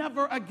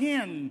 never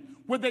again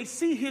would they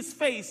see his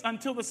face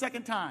until the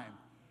second time.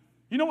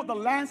 You know what the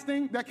last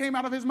thing that came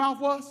out of his mouth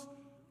was?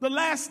 The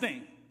last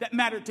thing that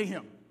mattered to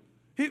him.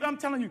 I'm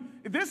telling you,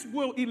 this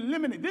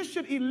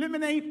should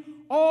eliminate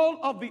all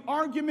of the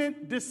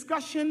argument,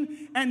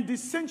 discussion, and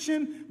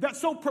dissension that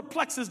so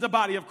perplexes the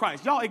body of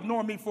Christ. Y'all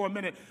ignore me for a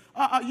minute.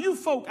 You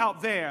folk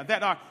out there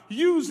that are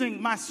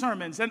using my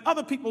sermons and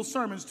other people's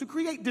sermons to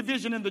create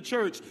division in the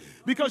church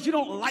because you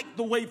don't like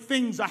the way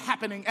things are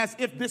happening as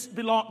if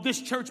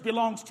this church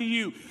belongs to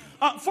you.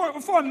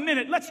 For a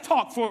minute, let's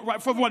talk for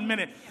 1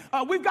 minute.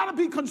 We've got to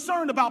be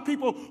concerned about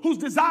people whose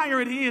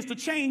desire it is to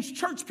change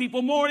church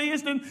people more it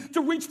is than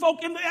to reach folk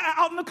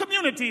out in the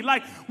community.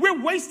 Like,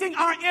 we're wasting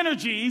our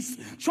energies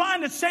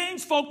trying to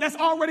change folk that's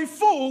already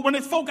full when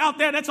there's folk out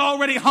there that's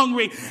already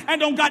hungry and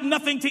don't got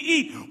nothing to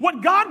eat.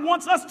 What God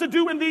wants us to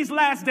do in these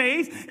last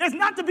days is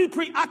not to be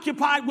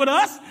preoccupied with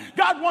us.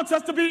 God wants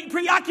us to be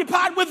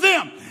preoccupied with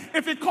them.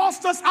 If it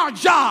costs us our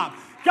job,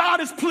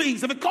 God is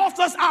pleased. If it costs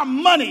us our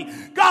money,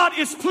 God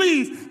is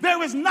pleased.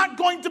 There is not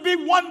going to be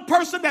one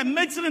person that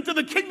makes it into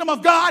the kingdom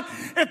of God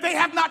if they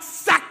have not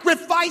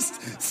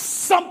sacrificed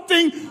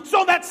something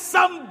so that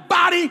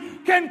somebody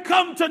can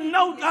come to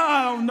know.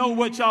 I don't know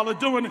what y'all are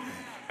doing.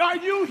 Are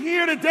you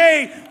here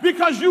today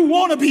because you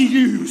want to be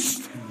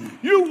used?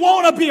 You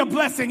want to be a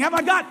blessing? Have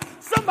I got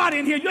somebody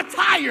in here? You're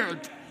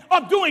tired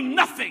of doing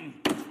nothing.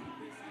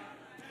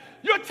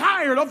 You're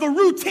tired of the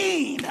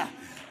routine.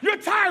 You're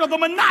tired of the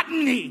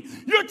monotony.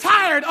 You're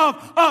tired of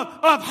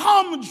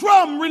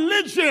humdrum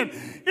religion.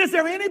 Is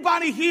there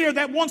anybody here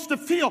that wants to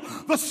feel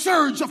the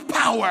surge of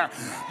power,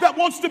 that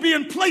wants to be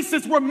in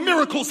places where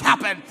miracles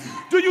happen?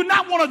 Do you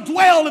not want to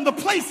dwell in the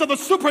place of the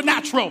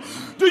supernatural?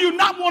 Do you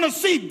not want to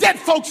see dead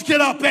folks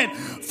get up and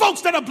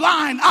folks that are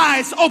blind,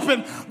 eyes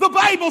open? The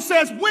Bible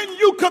says when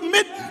you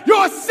commit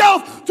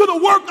yourself to the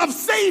work of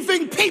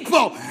saving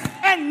people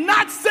and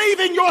not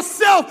saving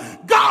yourself,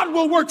 God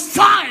will work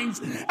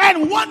signs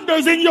and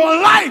wonders in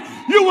your life.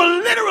 You will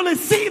literally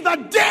see the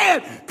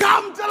dead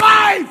come to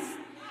life.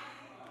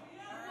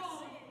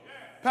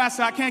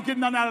 Pastor, I can't get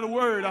nothing out of the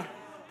word.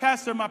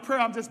 Pastor, my prayer,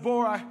 I'm just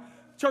bored.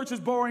 Church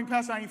is boring.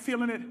 Pastor, I ain't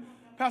feeling it.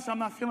 Pastor, I'm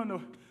not feeling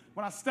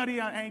when I study,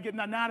 I ain't getting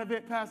nothing out of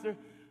it. Pastor,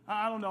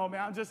 I don't know,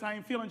 man. I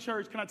ain't feeling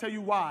church. Can I tell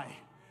you why?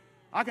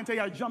 I can tell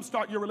you how to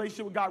jumpstart your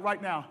relationship with God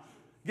right now.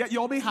 Get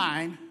your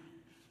behind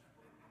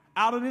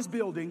out of this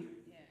building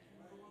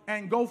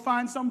and go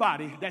find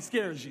somebody that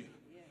scares you.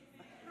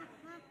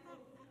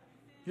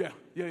 Yeah.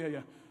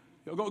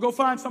 Go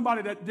find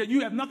somebody that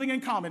you have nothing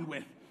in common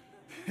with.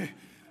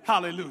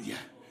 Hallelujah.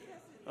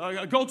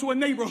 Go to a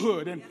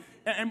neighborhood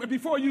and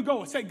before you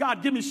go, say,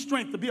 God, give me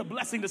strength to be a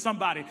blessing to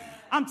somebody.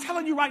 I'm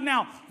telling you right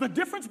now, the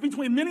difference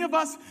between many of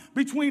us,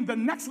 between the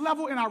next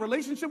level in our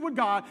relationship with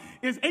God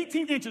is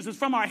 18 inches. It's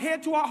from our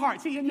head to our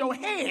heart. See, in your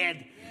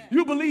head,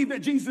 you believe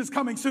that Jesus is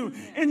coming soon.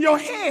 In your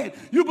head,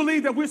 you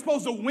believe that we're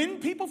supposed to win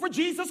people for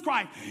Jesus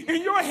Christ.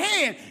 In your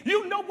head,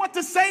 you know what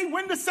to say,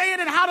 when to say it,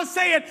 and how to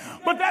say it,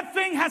 but that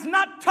thing has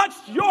not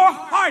touched your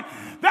heart.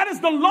 That is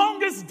the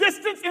longest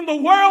distance in the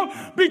world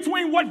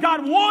between what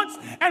God wants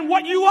and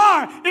what you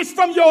are. It's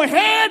from your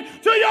head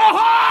to your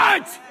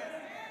heart.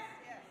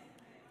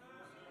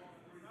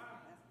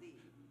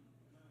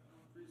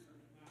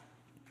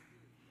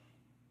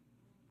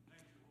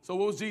 So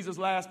what was Jesus'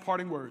 last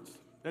parting words?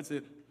 That's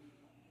it.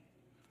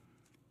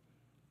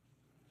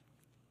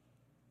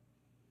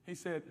 He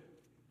said,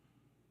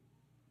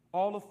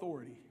 all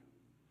authority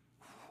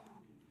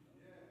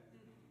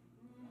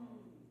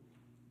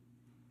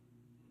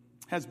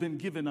has been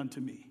given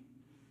unto me.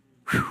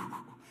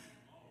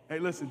 Hey,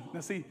 listen, now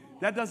see,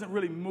 that doesn't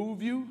really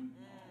move you,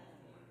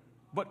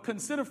 but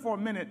consider for a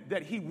minute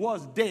that he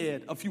was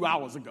dead a few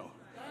hours ago.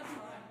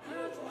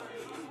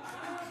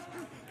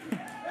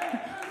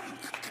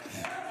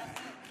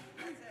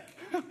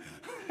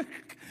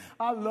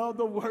 I love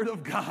the word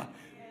of God.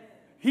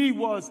 He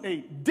was a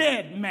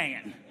dead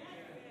man.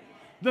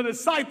 The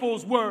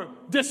disciples were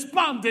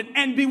despondent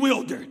and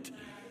bewildered.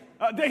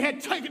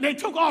 They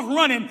took off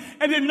running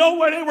and didn't know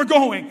where they were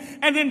going.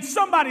 And then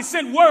somebody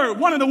sent word,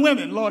 one of the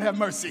women, Lord have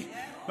mercy.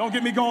 Don't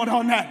get me going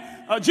on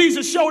that.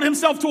 Jesus showed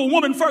himself to a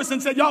woman first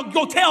and said, y'all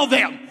go tell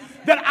them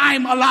that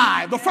I'm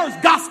alive. The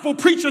first gospel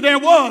preacher there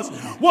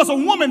was a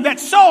woman that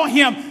saw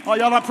him. Oh,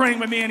 y'all are praying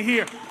with me in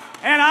here.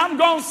 And I'm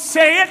going to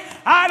say it.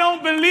 I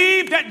don't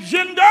believe that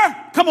gender,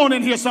 come on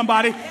in here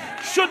somebody,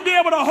 should be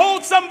able to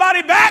hold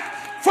somebody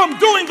back from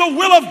doing the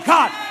will of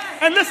God.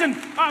 And listen,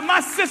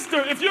 my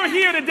sister, if you're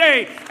here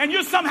today and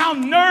you're somehow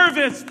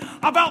nervous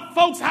about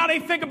folks, how they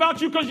think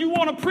about you because you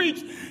want to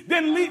preach,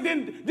 then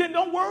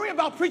don't worry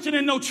about preaching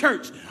in no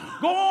church.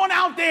 Go on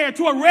out there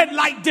to a red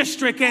light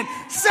district and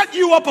set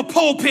you up a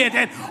pulpit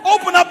and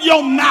open up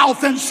your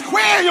mouth and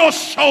square your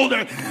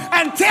shoulder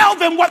and tell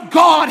them what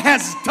God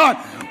has done.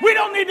 We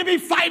don't need to be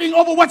fighting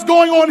over what's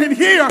going on in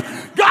here.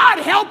 God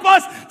help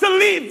us to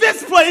leave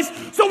this place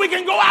so we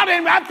can go out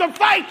and have to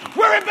fight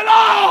where it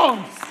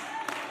belongs.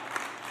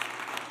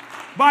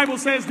 Bible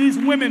says these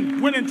women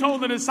went and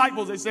told the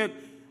disciples, they said,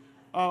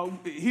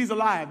 he's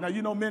alive. Now,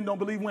 you know men don't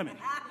believe women.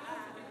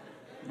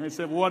 And they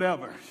said,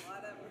 whatever.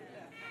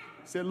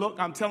 Said, look,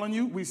 I'm telling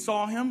you, we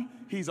saw him.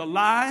 He's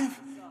alive.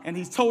 And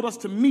he's told us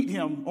to meet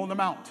him on the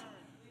mount.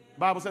 The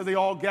Bible says they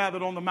all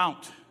gathered on the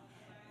mount.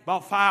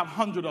 About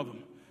 500 of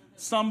them.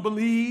 Some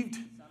believed,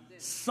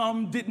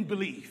 some didn't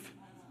believe.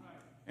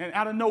 And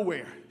out of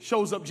nowhere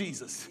shows up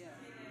Jesus.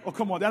 Oh,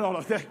 come on.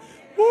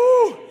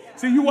 Woo!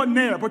 See, you wasn't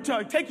there, but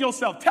take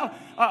yourself,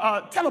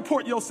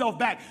 teleport yourself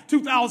back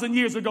 2,000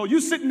 years ago.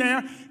 You sitting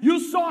there, you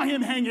saw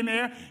him hanging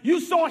there, you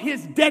saw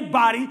his dead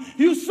body,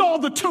 you saw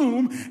the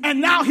tomb, and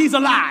now he's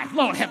alive.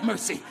 Lord have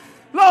mercy.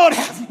 Lord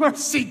have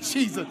mercy,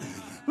 Jesus.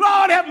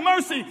 Lord have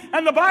mercy.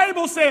 And the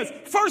Bible says,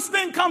 first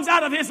thing comes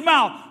out of his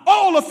mouth,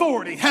 all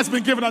authority has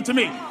been given unto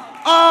me.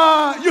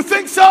 You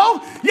think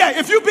so? Yeah,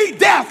 if you beat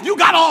death, you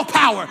got all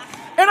power.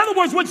 In other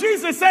words, what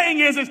Jesus is saying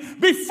is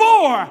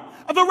before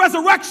the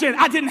resurrection,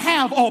 I didn't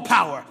have all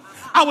power.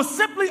 I was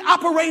simply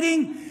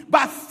operating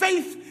by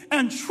faith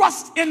and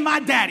trust in my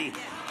daddy.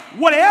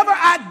 Whatever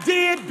I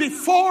did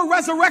before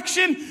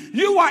resurrection,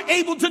 you are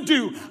able to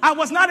do.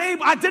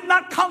 I did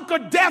not conquer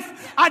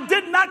death. I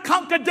did not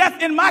conquer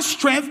death in my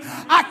strength.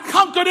 I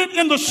conquered it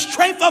in the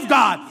strength of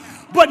God.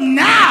 But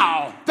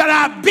now that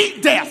I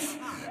beat death,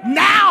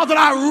 now that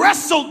I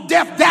wrestled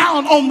death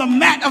down on the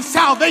mat of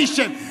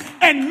salvation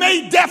and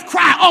made death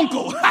cry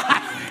uncle,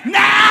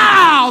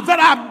 now that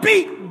I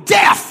beat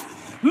death,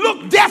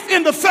 look death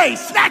in the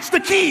face, snatched the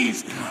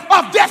keys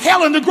of death,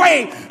 hell, and the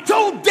grave,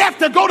 told death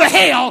to go to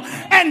hell,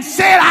 and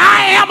said,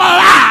 I am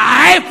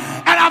alive,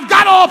 and I've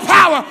got all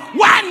power.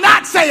 Why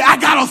not say I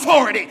got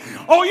authority?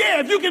 Oh yeah,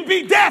 if you can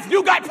beat death,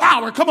 you got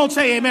power. Come on,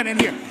 say amen in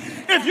here.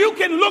 If you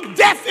can look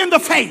death in the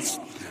face,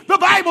 the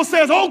Bible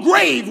says, oh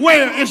grave,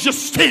 where is your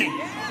sting?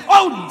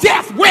 Oh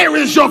death, where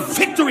is your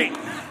victory?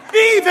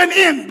 Even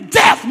in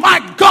death, my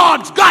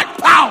God's got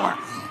power.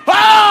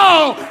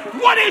 Oh,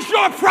 what is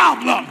your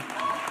problem?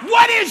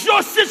 What is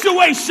your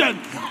situation?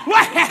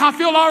 I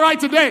feel all right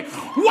today.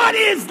 What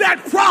is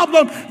that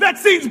problem that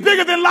seems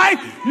bigger than life?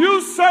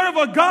 You serve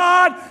a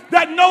God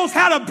that knows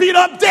how to beat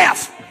up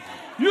death.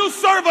 You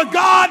serve a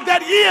God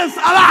that is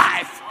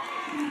alive.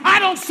 I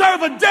don't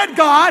serve a dead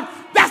God.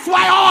 That's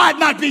why I ought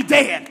not be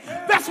dead.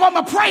 That's why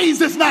my praise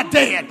is not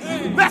dead.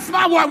 That's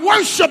why my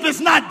worship is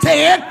not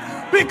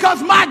dead,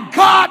 because my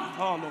God,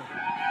 oh Lord,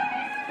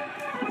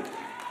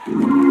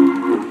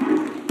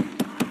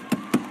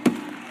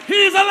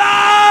 he's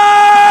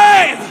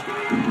alive.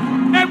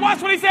 And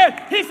watch what he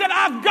said. He said,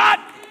 I've got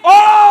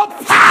all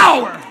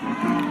power.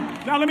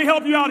 Now let me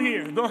help you out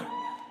here.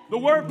 The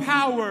word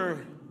power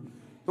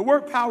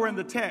in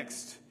the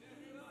text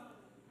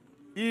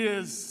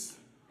is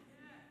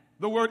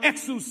the word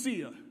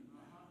exousia.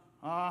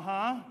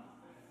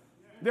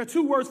 There are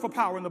two words for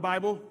power in the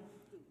Bible.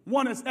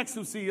 One is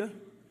exousia,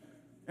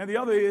 and the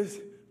other is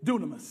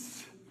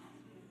dunamis.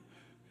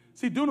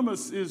 See,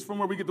 dunamis is from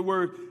where we get the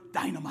word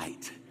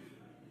dynamite.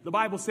 The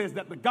Bible says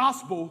that the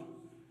gospel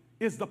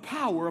is the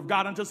power of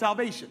God unto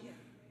salvation.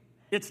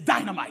 It's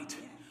dynamite.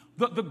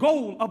 The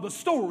goal of the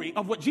story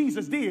of what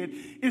Jesus did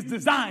is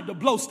designed to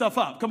blow stuff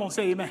up. Come on,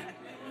 say amen.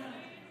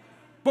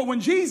 But when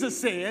Jesus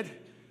said,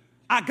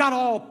 I got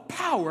all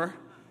power,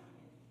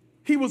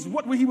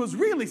 what he was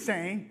really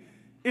saying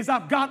is,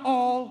 I've got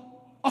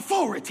all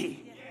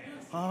authority.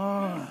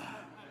 I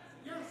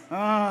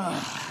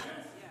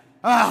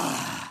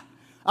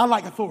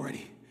like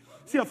authority.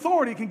 See,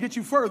 authority can get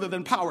you further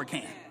than power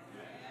can.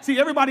 See,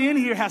 everybody in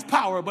here has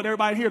power, but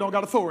everybody here don't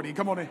got authority.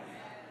 Come on in.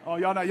 Oh,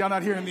 y'all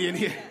not hearing me in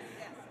here.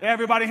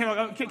 Everybody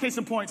here, case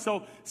in point.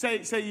 So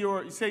say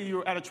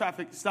you're at a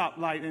traffic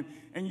stoplight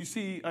and you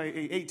see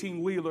a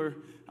 18-wheeler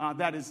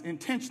that is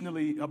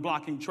intentionally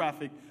blocking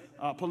traffic.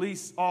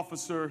 Police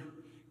officer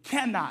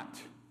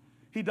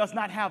he does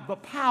not have the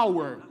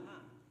power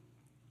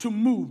to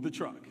move the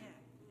truck.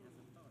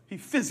 He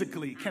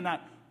physically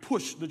cannot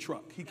push the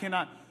truck. He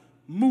cannot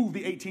move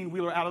the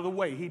 18-wheeler out of the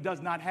way. He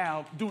does not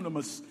have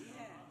dunamis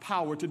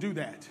power to do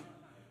that.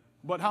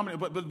 But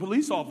the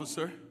police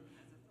officer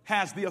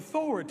has the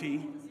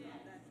authority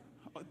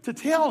to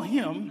tell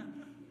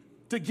him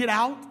to get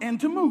out and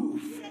to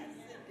move.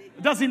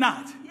 Does he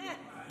not?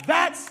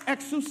 That's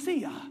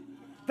exousia.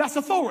 That's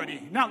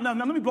authority. Now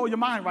let me blow your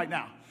mind right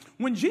now.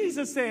 When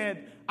Jesus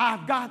said,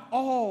 I've got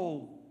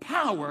all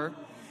power,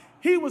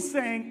 he was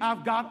saying,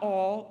 I've got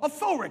all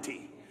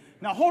authority.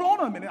 Now hold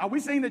on a minute. Are we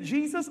saying that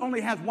Jesus only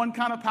has one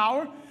kind of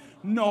power?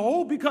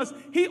 No, because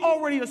he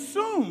already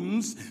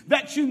assumes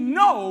that you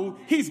know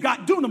he's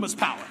got dunamis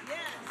power.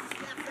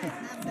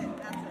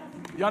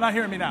 Y'all not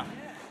hearing me now?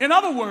 In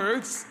other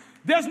words,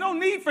 there's no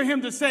need for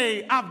him to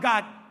say, I've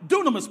got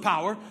dunamis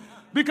power,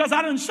 because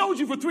I done showed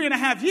you for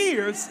 3.5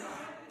 years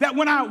that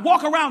when I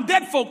walk around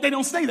dead folk, they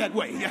don't stay that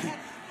way.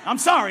 I'm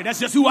sorry, that's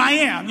just who I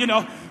am, you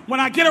know. When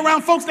I get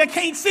around folks that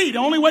can't see, the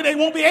only way they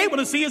won't be able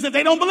to see is if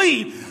they don't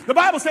believe. The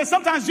Bible says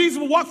sometimes Jesus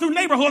will walk through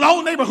the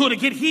whole neighborhood to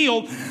get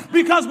healed,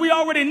 because we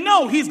already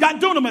know he's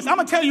got dunamis. I'm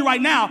going to tell you right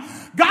now,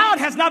 God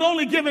has not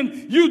only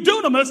given you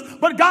dunamis,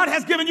 but God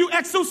has given you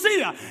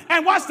exousia.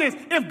 And watch this.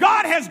 If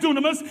God has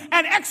dunamis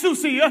and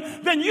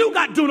exousia, then you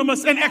got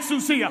dunamis and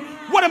exousia.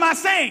 What am I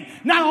saying?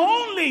 Not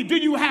only do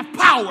you have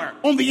power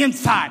on the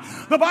inside,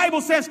 the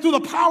Bible says through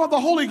the power of the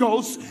Holy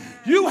Ghost,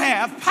 you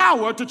have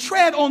power to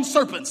tread on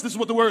serpents. This is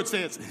what the word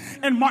says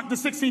in Mark the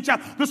 16th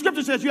chapter. The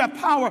scripture says you have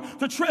power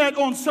to tread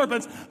on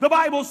serpents. The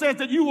Bible says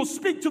that you will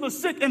speak to the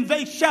sick and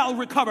they shall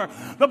recover.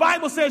 The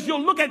Bible says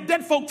you'll look at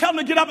dead folk, tell them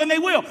to get up, and they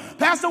will.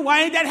 Pastor, why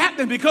ain't that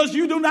happening? Because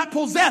you do not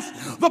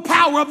possess the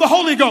power of the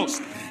Holy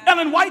Ghost.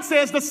 Ellen White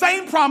says the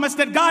same promise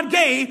that God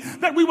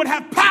gave, that we would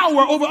have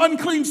power over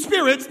unclean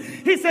spirits,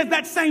 he says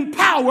that same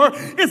power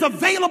is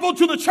available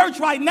to the church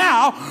right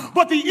now.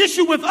 But the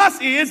issue with us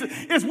is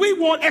we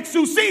want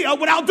exousia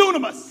without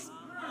dunamis.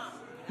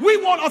 We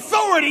want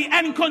authority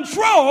and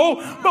control,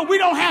 but we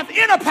don't have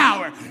inner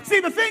power. See,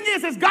 the thing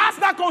is God's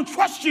not going to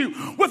trust you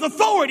with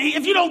authority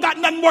if you don't got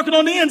nothing working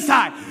on the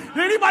inside.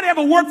 Did anybody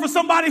ever work for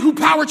somebody who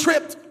power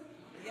tripped?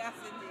 Yes,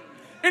 indeed.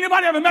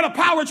 Anybody ever met a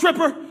power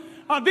tripper?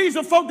 These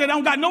are folk that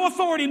don't got no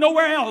authority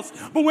nowhere else,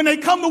 but when they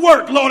come to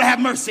work, Lord have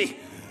mercy.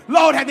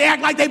 Lord, they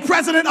act like they're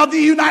president of the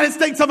United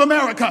States of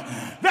America.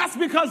 That's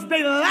because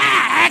they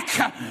lack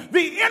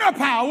the inner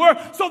power,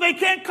 so they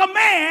can't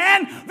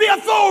command the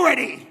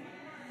authority.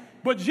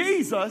 But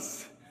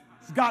Jesus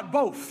got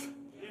both.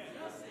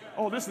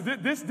 Oh,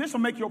 this will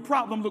make your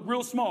problem look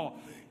real small.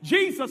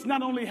 Jesus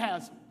not only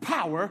has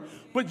power,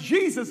 but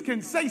Jesus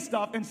can say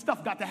stuff, and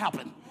stuff got to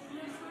happen.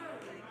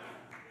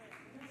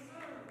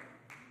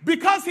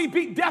 Because he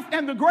beat death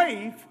and the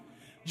grave,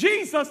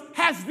 Jesus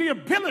has the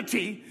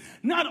ability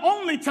not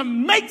only to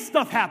make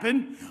stuff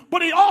happen,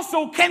 but he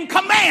also can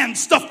command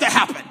stuff to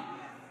happen.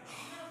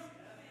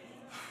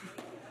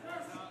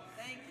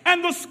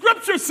 And the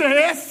scripture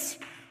says,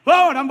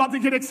 Lord, I'm about to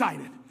get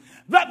excited,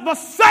 that the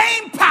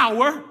same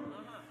power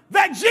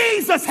that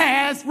Jesus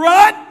has,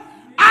 Rod,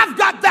 I've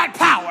got that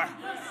power.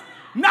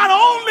 Not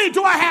only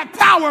do I have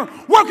power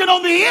working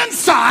on the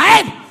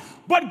inside,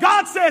 but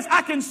God says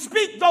I can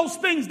speak those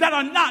things that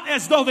are not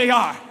as though they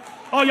are.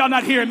 Oh, y'all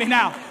not hearing me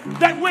now?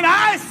 That when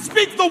I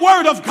speak the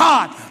word of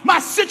God, my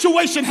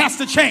situation has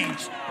to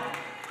change.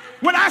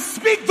 When I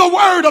speak the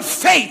word of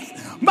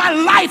faith, my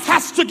life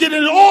has to get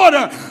in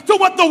order to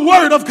what the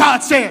word of God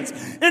says.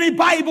 Any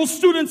Bible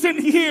students in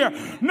here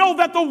know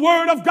that the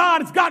word of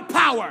God has got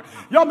power.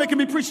 Y'all making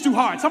me preach too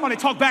hard. Somebody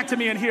talk back to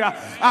me in here.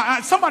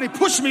 Somebody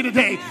push me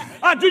today.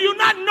 Do you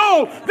not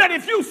know that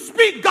if you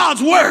speak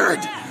God's word,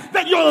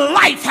 that your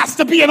life has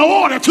to be in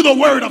order to the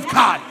word of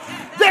God?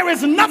 There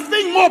is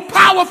nothing more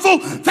powerful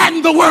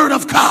than the word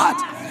of God.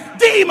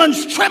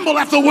 Demons tremble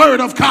at the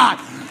word of God.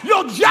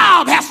 Your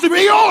job has to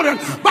be ordered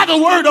by the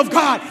word of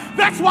God.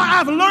 That's why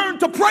I've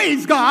learned to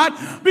praise God,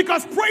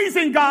 because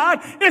praising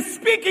God is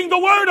speaking the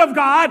word of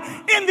God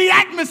in the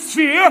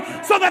atmosphere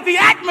so that the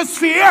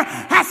atmosphere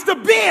has to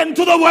bend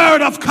to the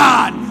word of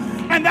God.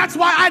 And that's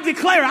why I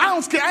declare, I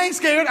ain't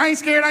scared.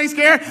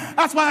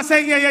 That's why I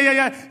say,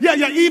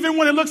 yeah. Even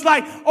when it looks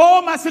like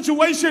all my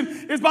situation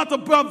is about to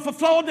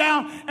fall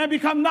down and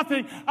become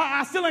nothing,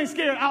 I still ain't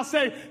scared. I'll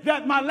say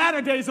that my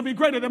latter days will be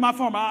greater than my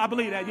former. I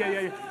believe that.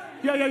 Yeah.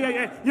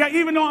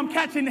 Even though I'm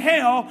catching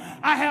hell,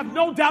 I have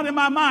no doubt in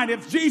my mind,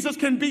 if Jesus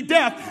can beat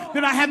death,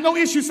 then I have no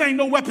issue saying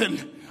no weapon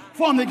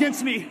formed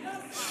against me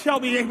shall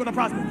be able to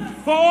prosper.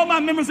 For all my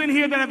members in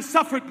here that have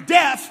suffered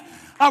death,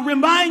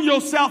 remind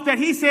yourself that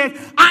he said,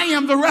 I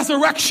am the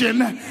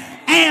resurrection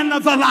and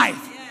the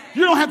life.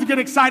 You don't have to get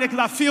excited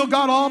because I feel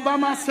God all by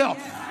myself.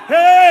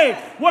 Hey,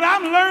 what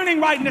I'm learning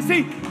right now,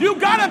 see, you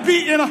gotta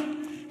be in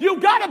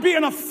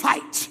a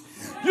fight.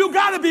 You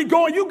got to be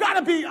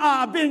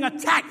being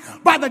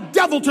attacked by the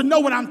devil to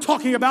know what I'm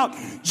talking about.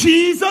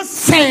 Jesus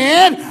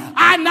said,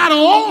 I not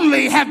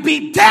only have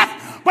beat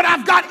death, but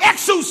I've got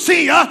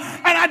exousia,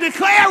 and I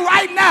declare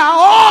right now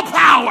all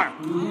power.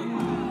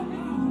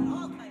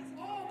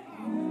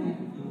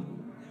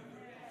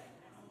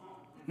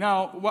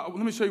 Now,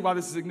 let me show you why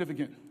this is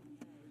significant.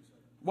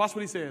 Watch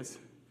what he says.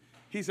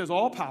 He says,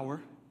 all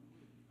power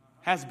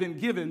has been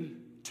given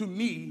to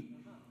me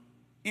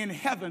in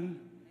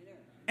heaven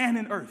and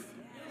in earth.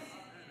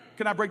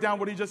 Can I break down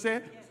what he just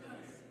said?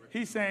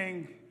 He's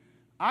saying,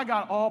 I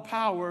got all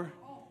power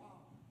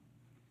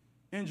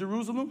in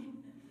Jerusalem,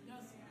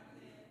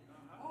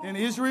 in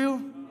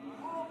Israel,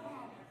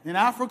 in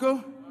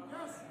Africa,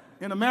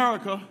 in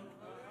America,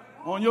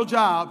 on your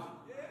job,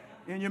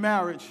 in your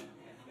marriage.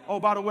 Oh,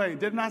 by the way,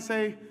 didn't I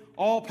say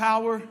all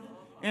power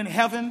in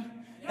heaven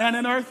and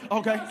in earth?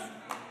 Okay.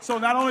 So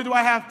not only do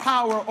I have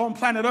power on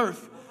planet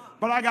Earth,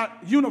 but I got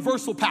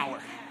universal power.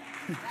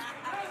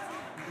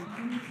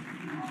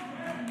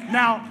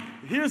 Now,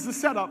 here's the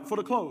setup for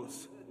the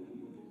close.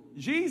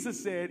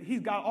 Jesus said he's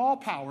got all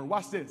power.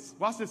 Watch this.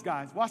 Watch this,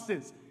 guys. Watch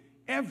this.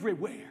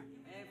 Everywhere.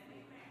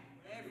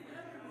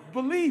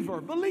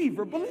 Believer.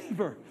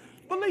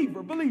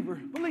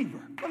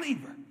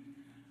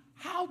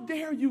 How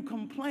dare you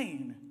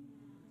complain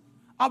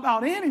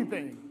about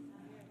anything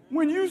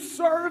when you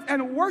serve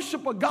and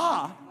worship a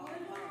God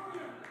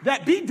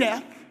that beat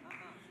death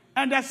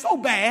and that's so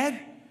bad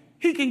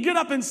he can get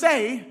up and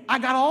say, I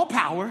got all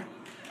power.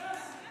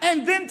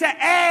 And then to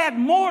add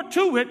more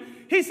to it,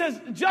 he says,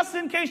 just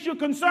in case you're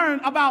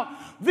concerned about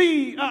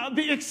the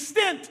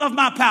extent of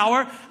my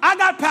power, I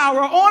got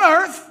power on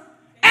earth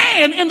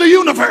and in the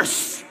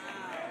universe.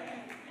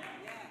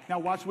 Now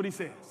watch what he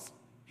says.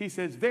 He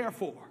says,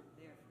 therefore,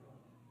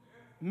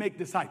 make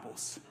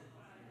disciples.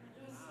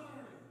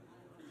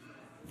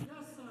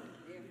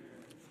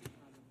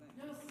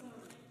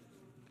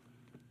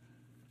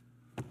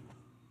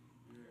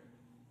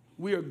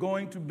 We are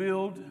going to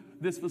build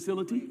this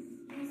facility.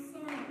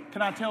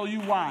 Can I tell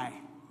you why?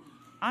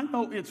 I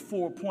know it's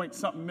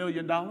 $4-point-something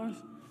million,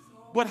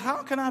 but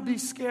how can I be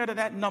scared of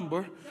that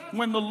number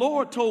when the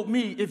Lord told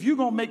me, if you're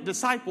going to make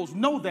disciples,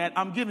 know that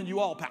I'm giving you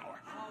all power.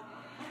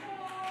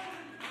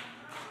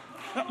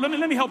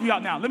 Let me help you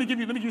out now. Let me give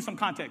you some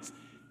context.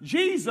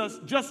 Jesus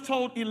just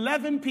told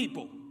 11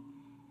 people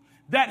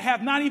that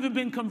have not even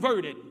been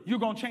converted, you're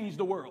going to change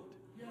the world.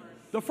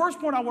 The first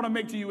point I want to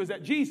make to you is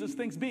that Jesus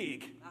thinks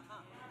big.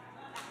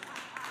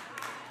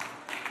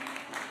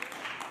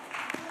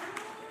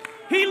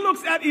 He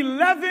looks at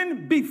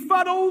 11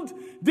 befuddled,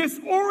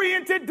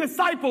 disoriented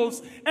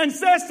disciples and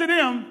says to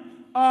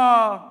them,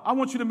 I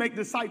want you to make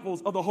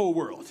disciples of the whole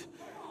world.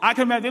 I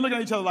can imagine they look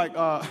at each other like,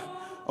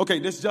 okay,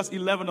 there's just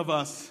 11 of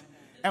us,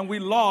 and we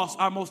lost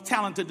our most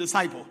talented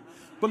disciple.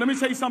 But let me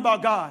tell you something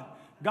about God.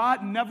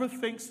 God never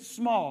thinks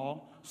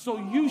small, so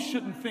you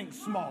shouldn't think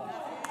small.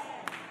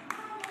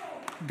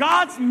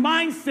 God's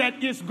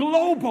mindset is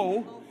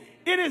global.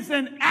 It is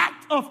an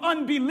act of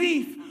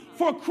unbelief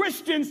for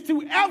Christians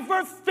to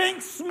ever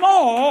think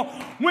small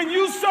when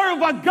you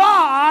serve a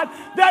God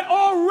that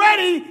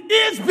already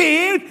is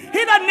big.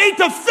 He doesn't need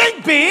to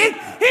think big.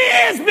 He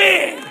is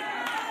big.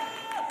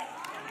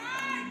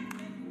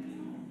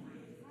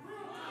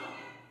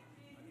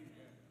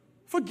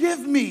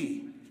 Forgive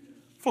me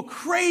for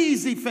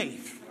crazy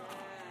faith.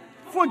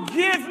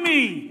 Forgive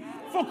me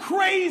for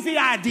crazy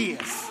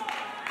ideas.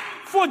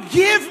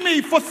 Forgive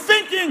me for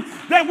thinking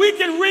that we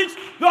can reach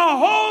the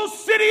whole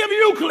city of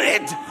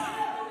Euclid.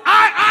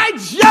 I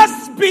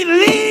just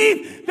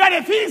believe that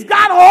if he's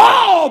got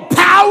all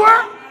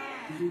power,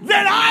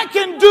 then I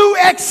can do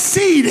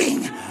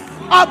exceeding,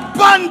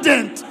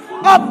 abundant,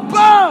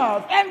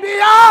 above, and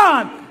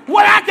beyond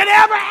what I could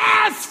ever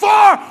ask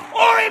for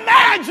or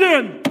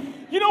imagine.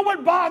 You know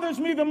what bothers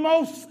me the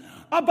most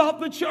about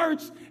the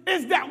church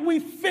is that we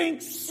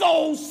think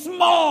so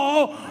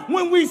small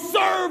when we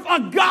serve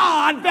a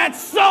God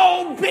that's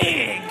so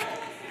big.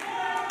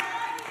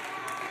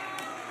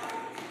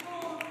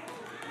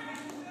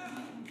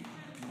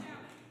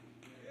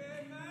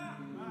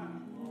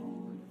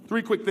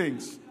 Three quick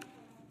things.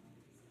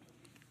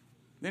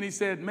 Then he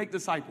said, make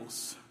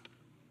disciples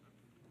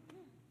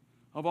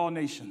of all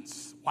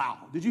nations.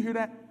 Wow. Did you hear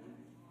that?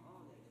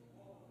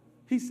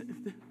 He said,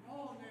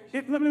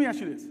 let me ask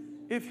you this.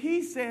 If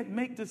he said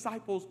make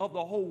disciples of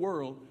the whole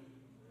world,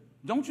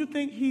 don't you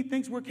think he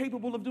thinks we're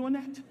capable of doing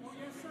that? Yes,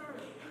 sir.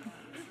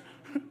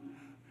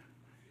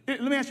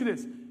 Let me ask you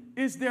this.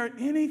 Is there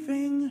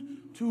anything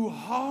too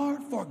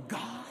hard for God?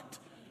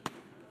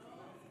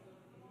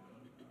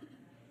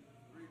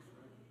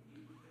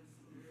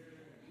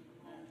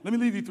 Let me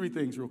leave you three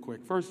things real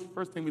quick. First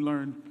thing we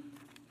learned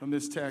from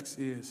this text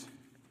is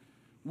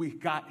we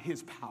got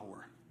his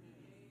power.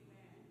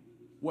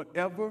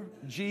 Whatever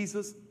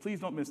Jesus, please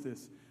don't miss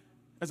this.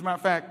 As a matter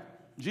of fact,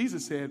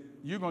 Jesus said,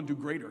 you're going to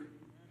do greater.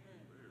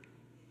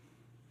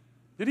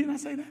 Did he not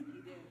say that?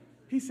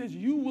 He says,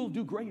 you will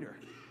do greater.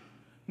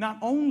 Not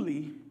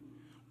only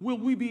will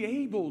we be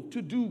able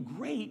to do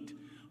great,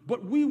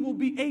 but we will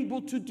be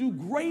able to do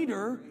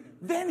greater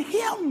than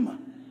him.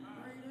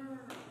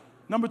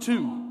 Number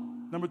two.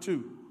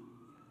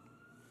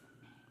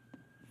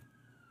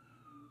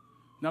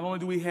 Not only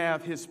do we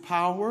have his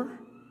power,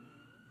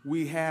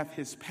 we have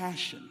his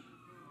passion.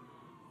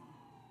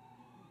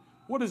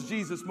 What is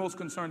Jesus most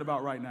concerned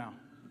about right now?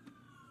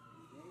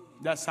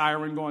 That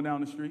siren going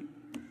down the street?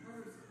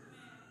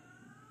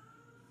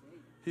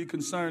 He's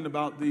concerned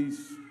about the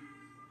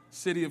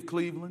city of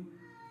Cleveland.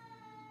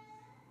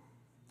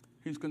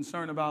 He's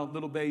concerned about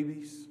little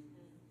babies.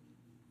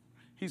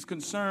 He's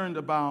concerned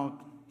about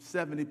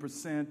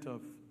 70%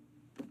 of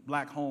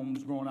black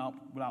homes growing out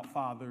without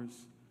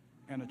fathers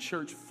and a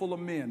church full of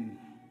men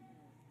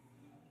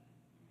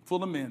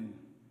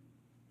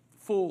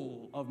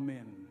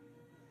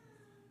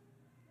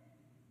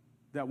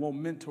that won't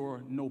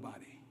mentor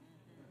nobody.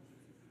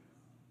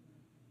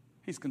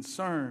 He's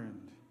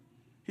concerned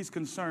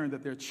that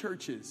there are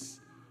churches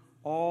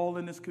all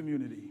in this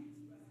community,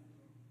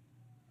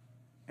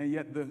 and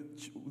yet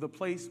the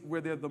place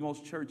where there are the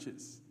most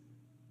churches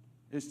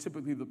is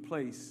typically the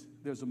place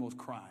there's the most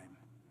crime.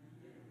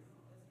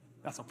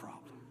 That's a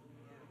problem.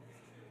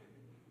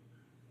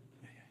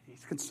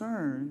 He's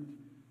concerned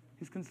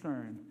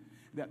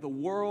that the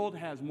world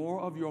has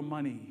more of your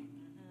money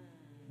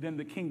than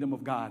the kingdom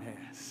of God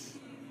has.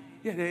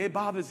 Yeah, it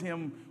bothers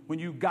him when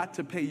you got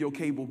to pay your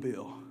cable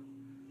bill,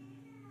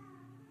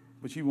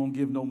 but you won't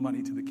give no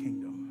money to the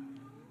kingdom.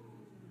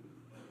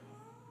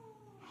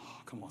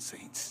 Oh, come on,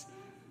 saints.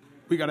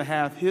 We got to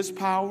have his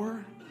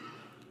power.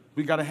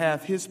 We got to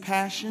have his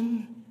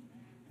passion.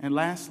 And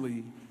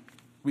lastly,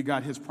 we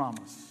got his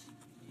promise.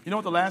 You know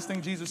what the last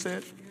thing Jesus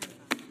said?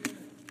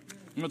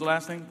 You know what the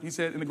last thing he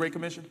said in the Great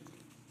Commission?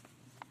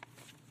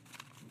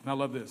 And I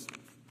love this.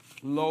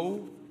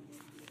 Lo,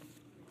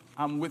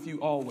 I'm with you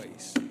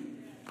always.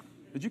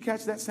 Did you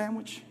catch that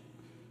sandwich?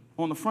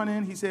 On the front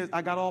end, he says,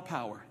 I got all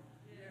power.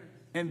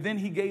 And then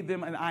he gave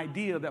them an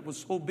idea that was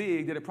so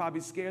big that it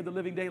probably scared the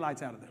living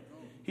daylights out of them.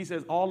 He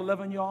says, all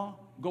 11 of y'all,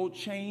 go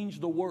change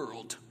the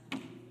world.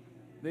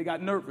 They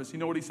got nervous. You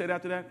know what he said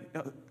after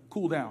that?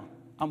 Cool down.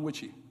 I'm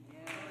with you.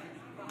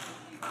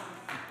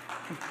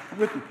 I'm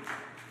with you.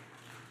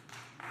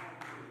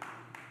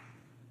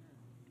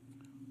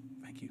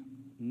 Thank you.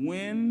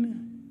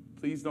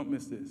 Please don't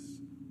miss this.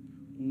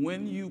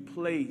 When you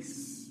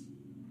place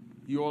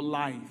your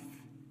life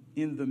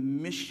in the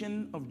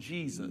mission of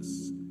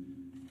Jesus,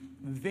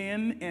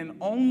 then and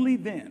only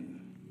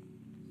then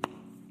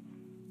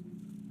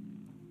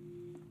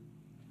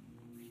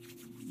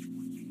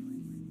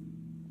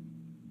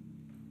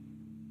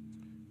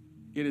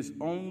it is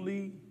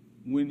only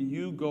when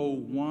you go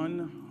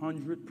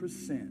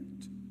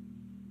 100%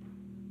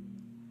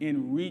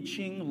 in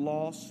reaching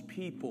lost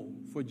people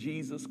for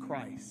Jesus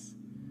Christ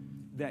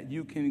that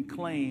you can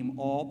claim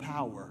all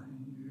power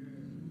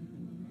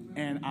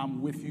and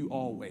I'm with you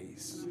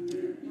always.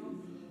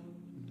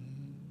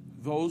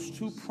 Those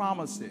two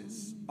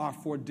promises are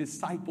for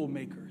disciple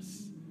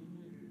makers.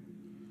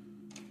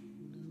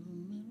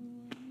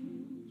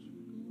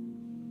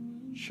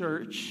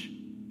 Church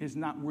is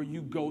not where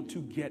you go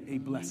to get a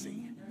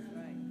blessing.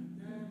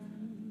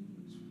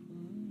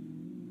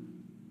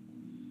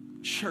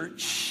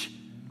 Church,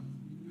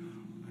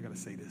 I gotta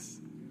say this.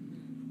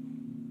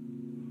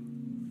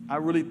 I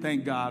really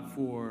thank God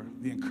for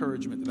the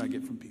encouragement that I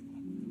get from people.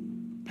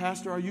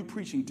 Pastor, are you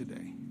preaching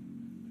today?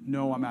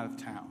 No, I'm out of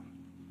town.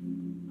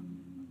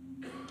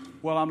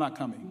 Well, I'm not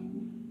coming.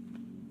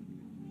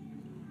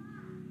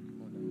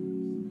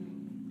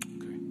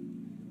 Okay.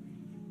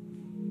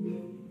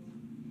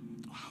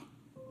 Wow.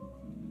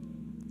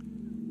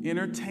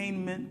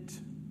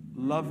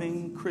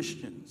 Entertainment-loving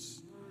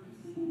Christians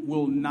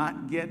will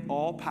not get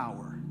all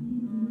power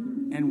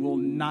and will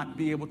not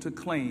be able to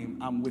claim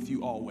I'm with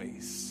you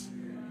always.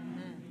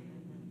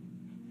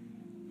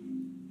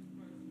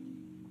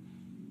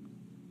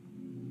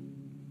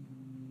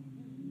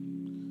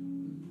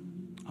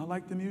 I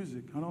like the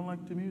music. I don't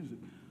like the music.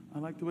 I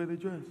like the way they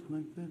dress. I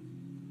like this.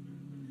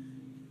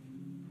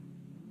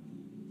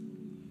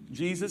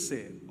 Jesus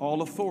said,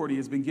 all authority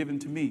has been given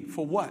to me.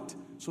 For what?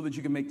 So that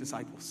you can make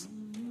disciples.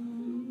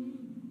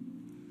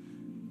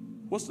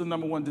 What's the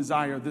number one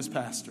desire of this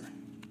pastor?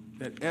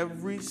 That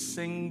every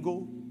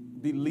single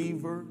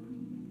believer,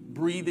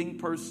 breathing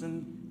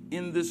person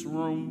in this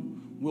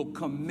room will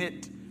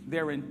commit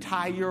their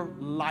entire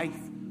life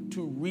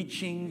to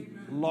reaching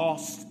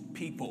lost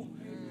people.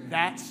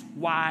 That's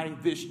why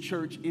this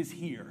church is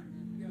here.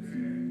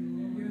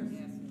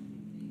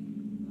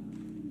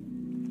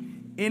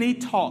 Any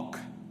talk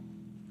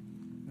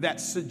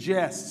that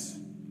suggests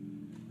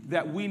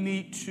that we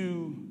need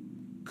to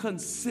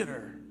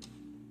consider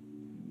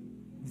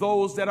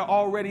those that are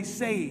already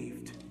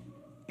saved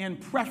in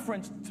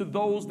preference to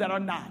those that are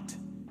not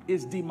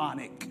is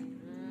demonic.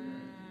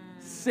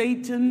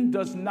 Satan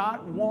does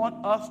not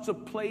want us to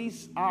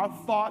place our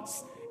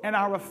thoughts and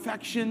our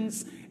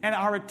affections and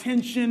our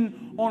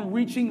attention on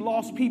reaching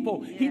lost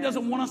people. Yes. He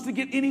doesn't want us to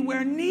get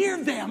anywhere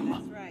near them.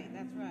 That's right.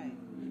 That's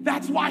right.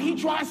 That's why he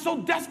tries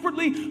so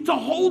desperately to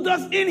hold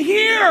us in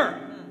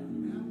here.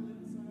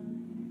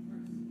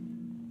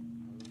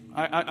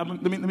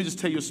 Let me just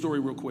tell you a story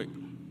real quick.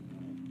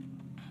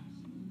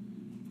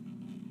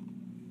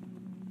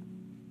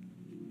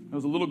 There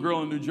was a little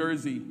girl in New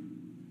Jersey,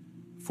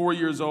 4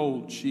 years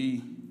old.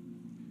 She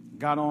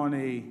got on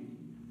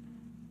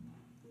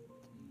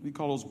we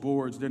call those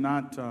boards. They're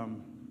not,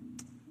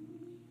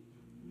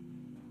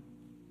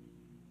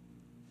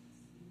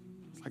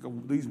 it's like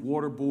these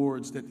water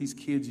boards that these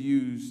kids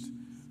used.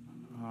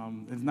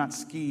 It's not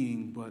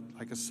skiing, but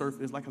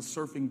it's like a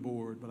surfing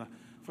board, but I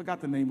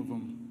forgot the name of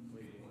them.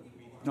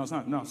 No, it's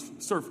not. No, it's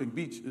surfing,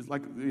 beach. It's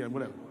like, yeah,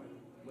 whatever.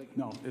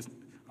 No, it's,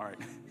 all right.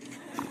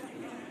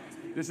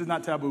 This is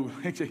not taboo.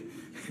 It's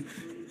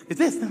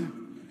this.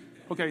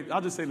 Okay,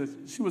 I'll just say this.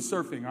 She was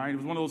surfing, all right? It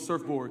was one of those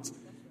surfboards.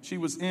 She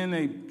was in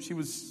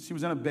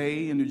a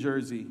bay in New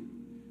Jersey,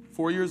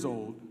 4 years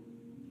old.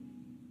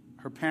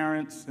 Her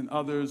parents and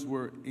others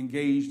were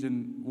engaged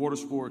in water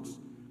sports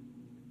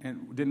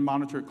and didn't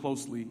monitor it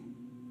closely.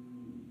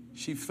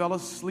 She fell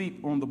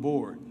asleep on the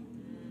board,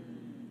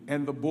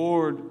 and the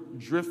board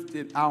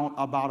drifted out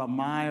about a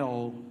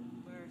mile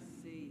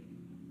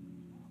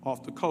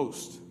off the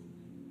coast.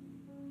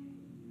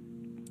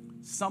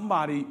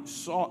 Somebody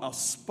saw a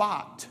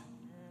spot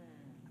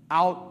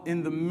out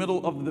in the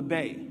middle of the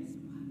bay,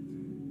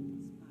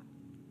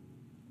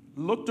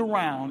 looked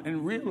around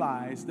and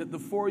realized that the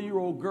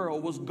 4-year-old girl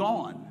was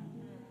gone.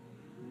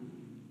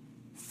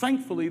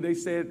 Thankfully, they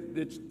said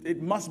that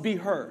it must be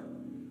her.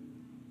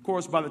 Of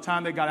course, by the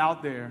time they got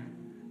out there,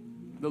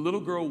 the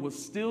little girl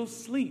was still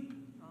asleep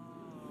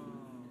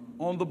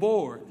on the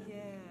board.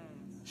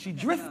 She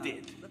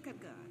drifted. Look at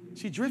God.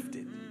 She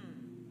drifted.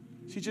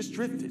 She just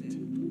drifted.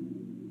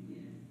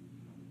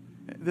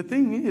 The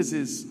thing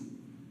is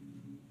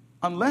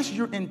unless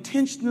you're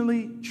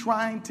intentionally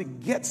trying to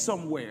get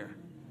somewhere,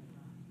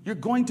 you're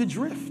going to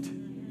drift.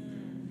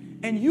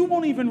 And you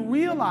won't even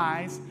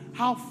realize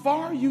how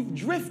far you've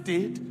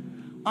drifted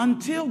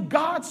until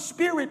God's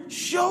Spirit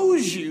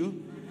shows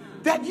you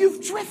that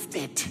you've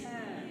drifted.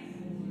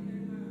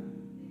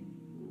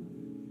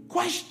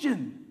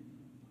 Question: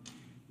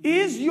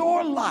 is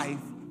your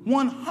life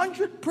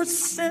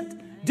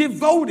 100%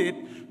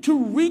 devoted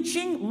to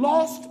reaching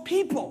lost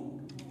people?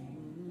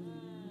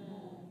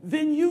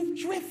 Then you've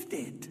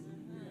drifted.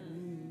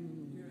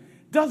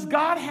 Does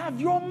God have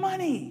your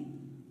money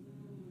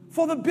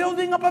for the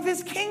building up of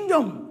his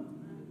kingdom?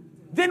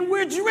 Then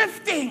we're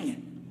drifting.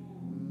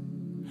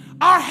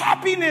 Our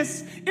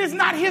happiness is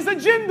not his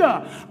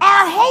agenda.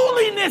 Our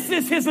holiness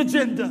is his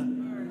agenda.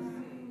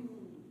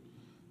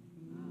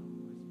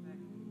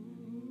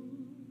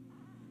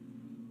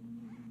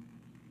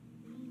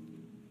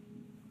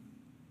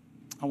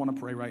 I want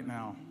to pray right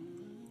now.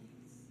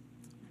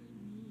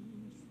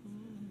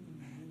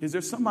 Is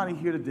there somebody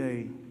here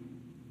today,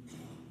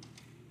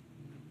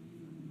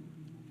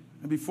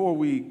 and before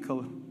we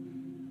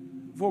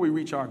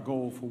reach our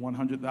goal for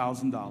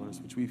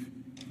 $100,000, which we've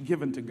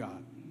given to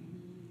God,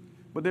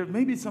 but there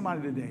may be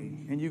somebody today,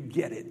 and you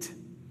get it.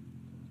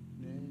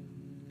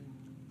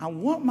 I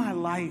want my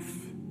life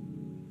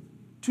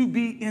to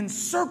be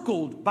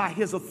encircled by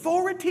his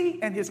authority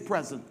and his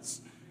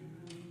presence.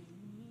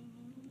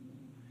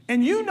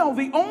 And you know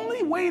the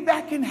only way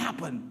that can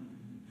happen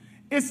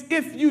is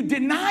if you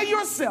deny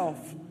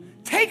yourself,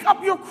 take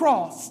up your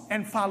cross,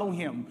 and follow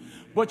him.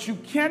 But you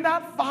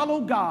cannot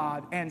follow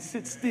God and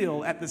sit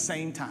still at the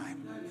same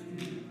time.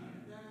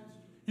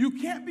 You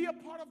can't be a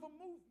part of a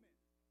movement.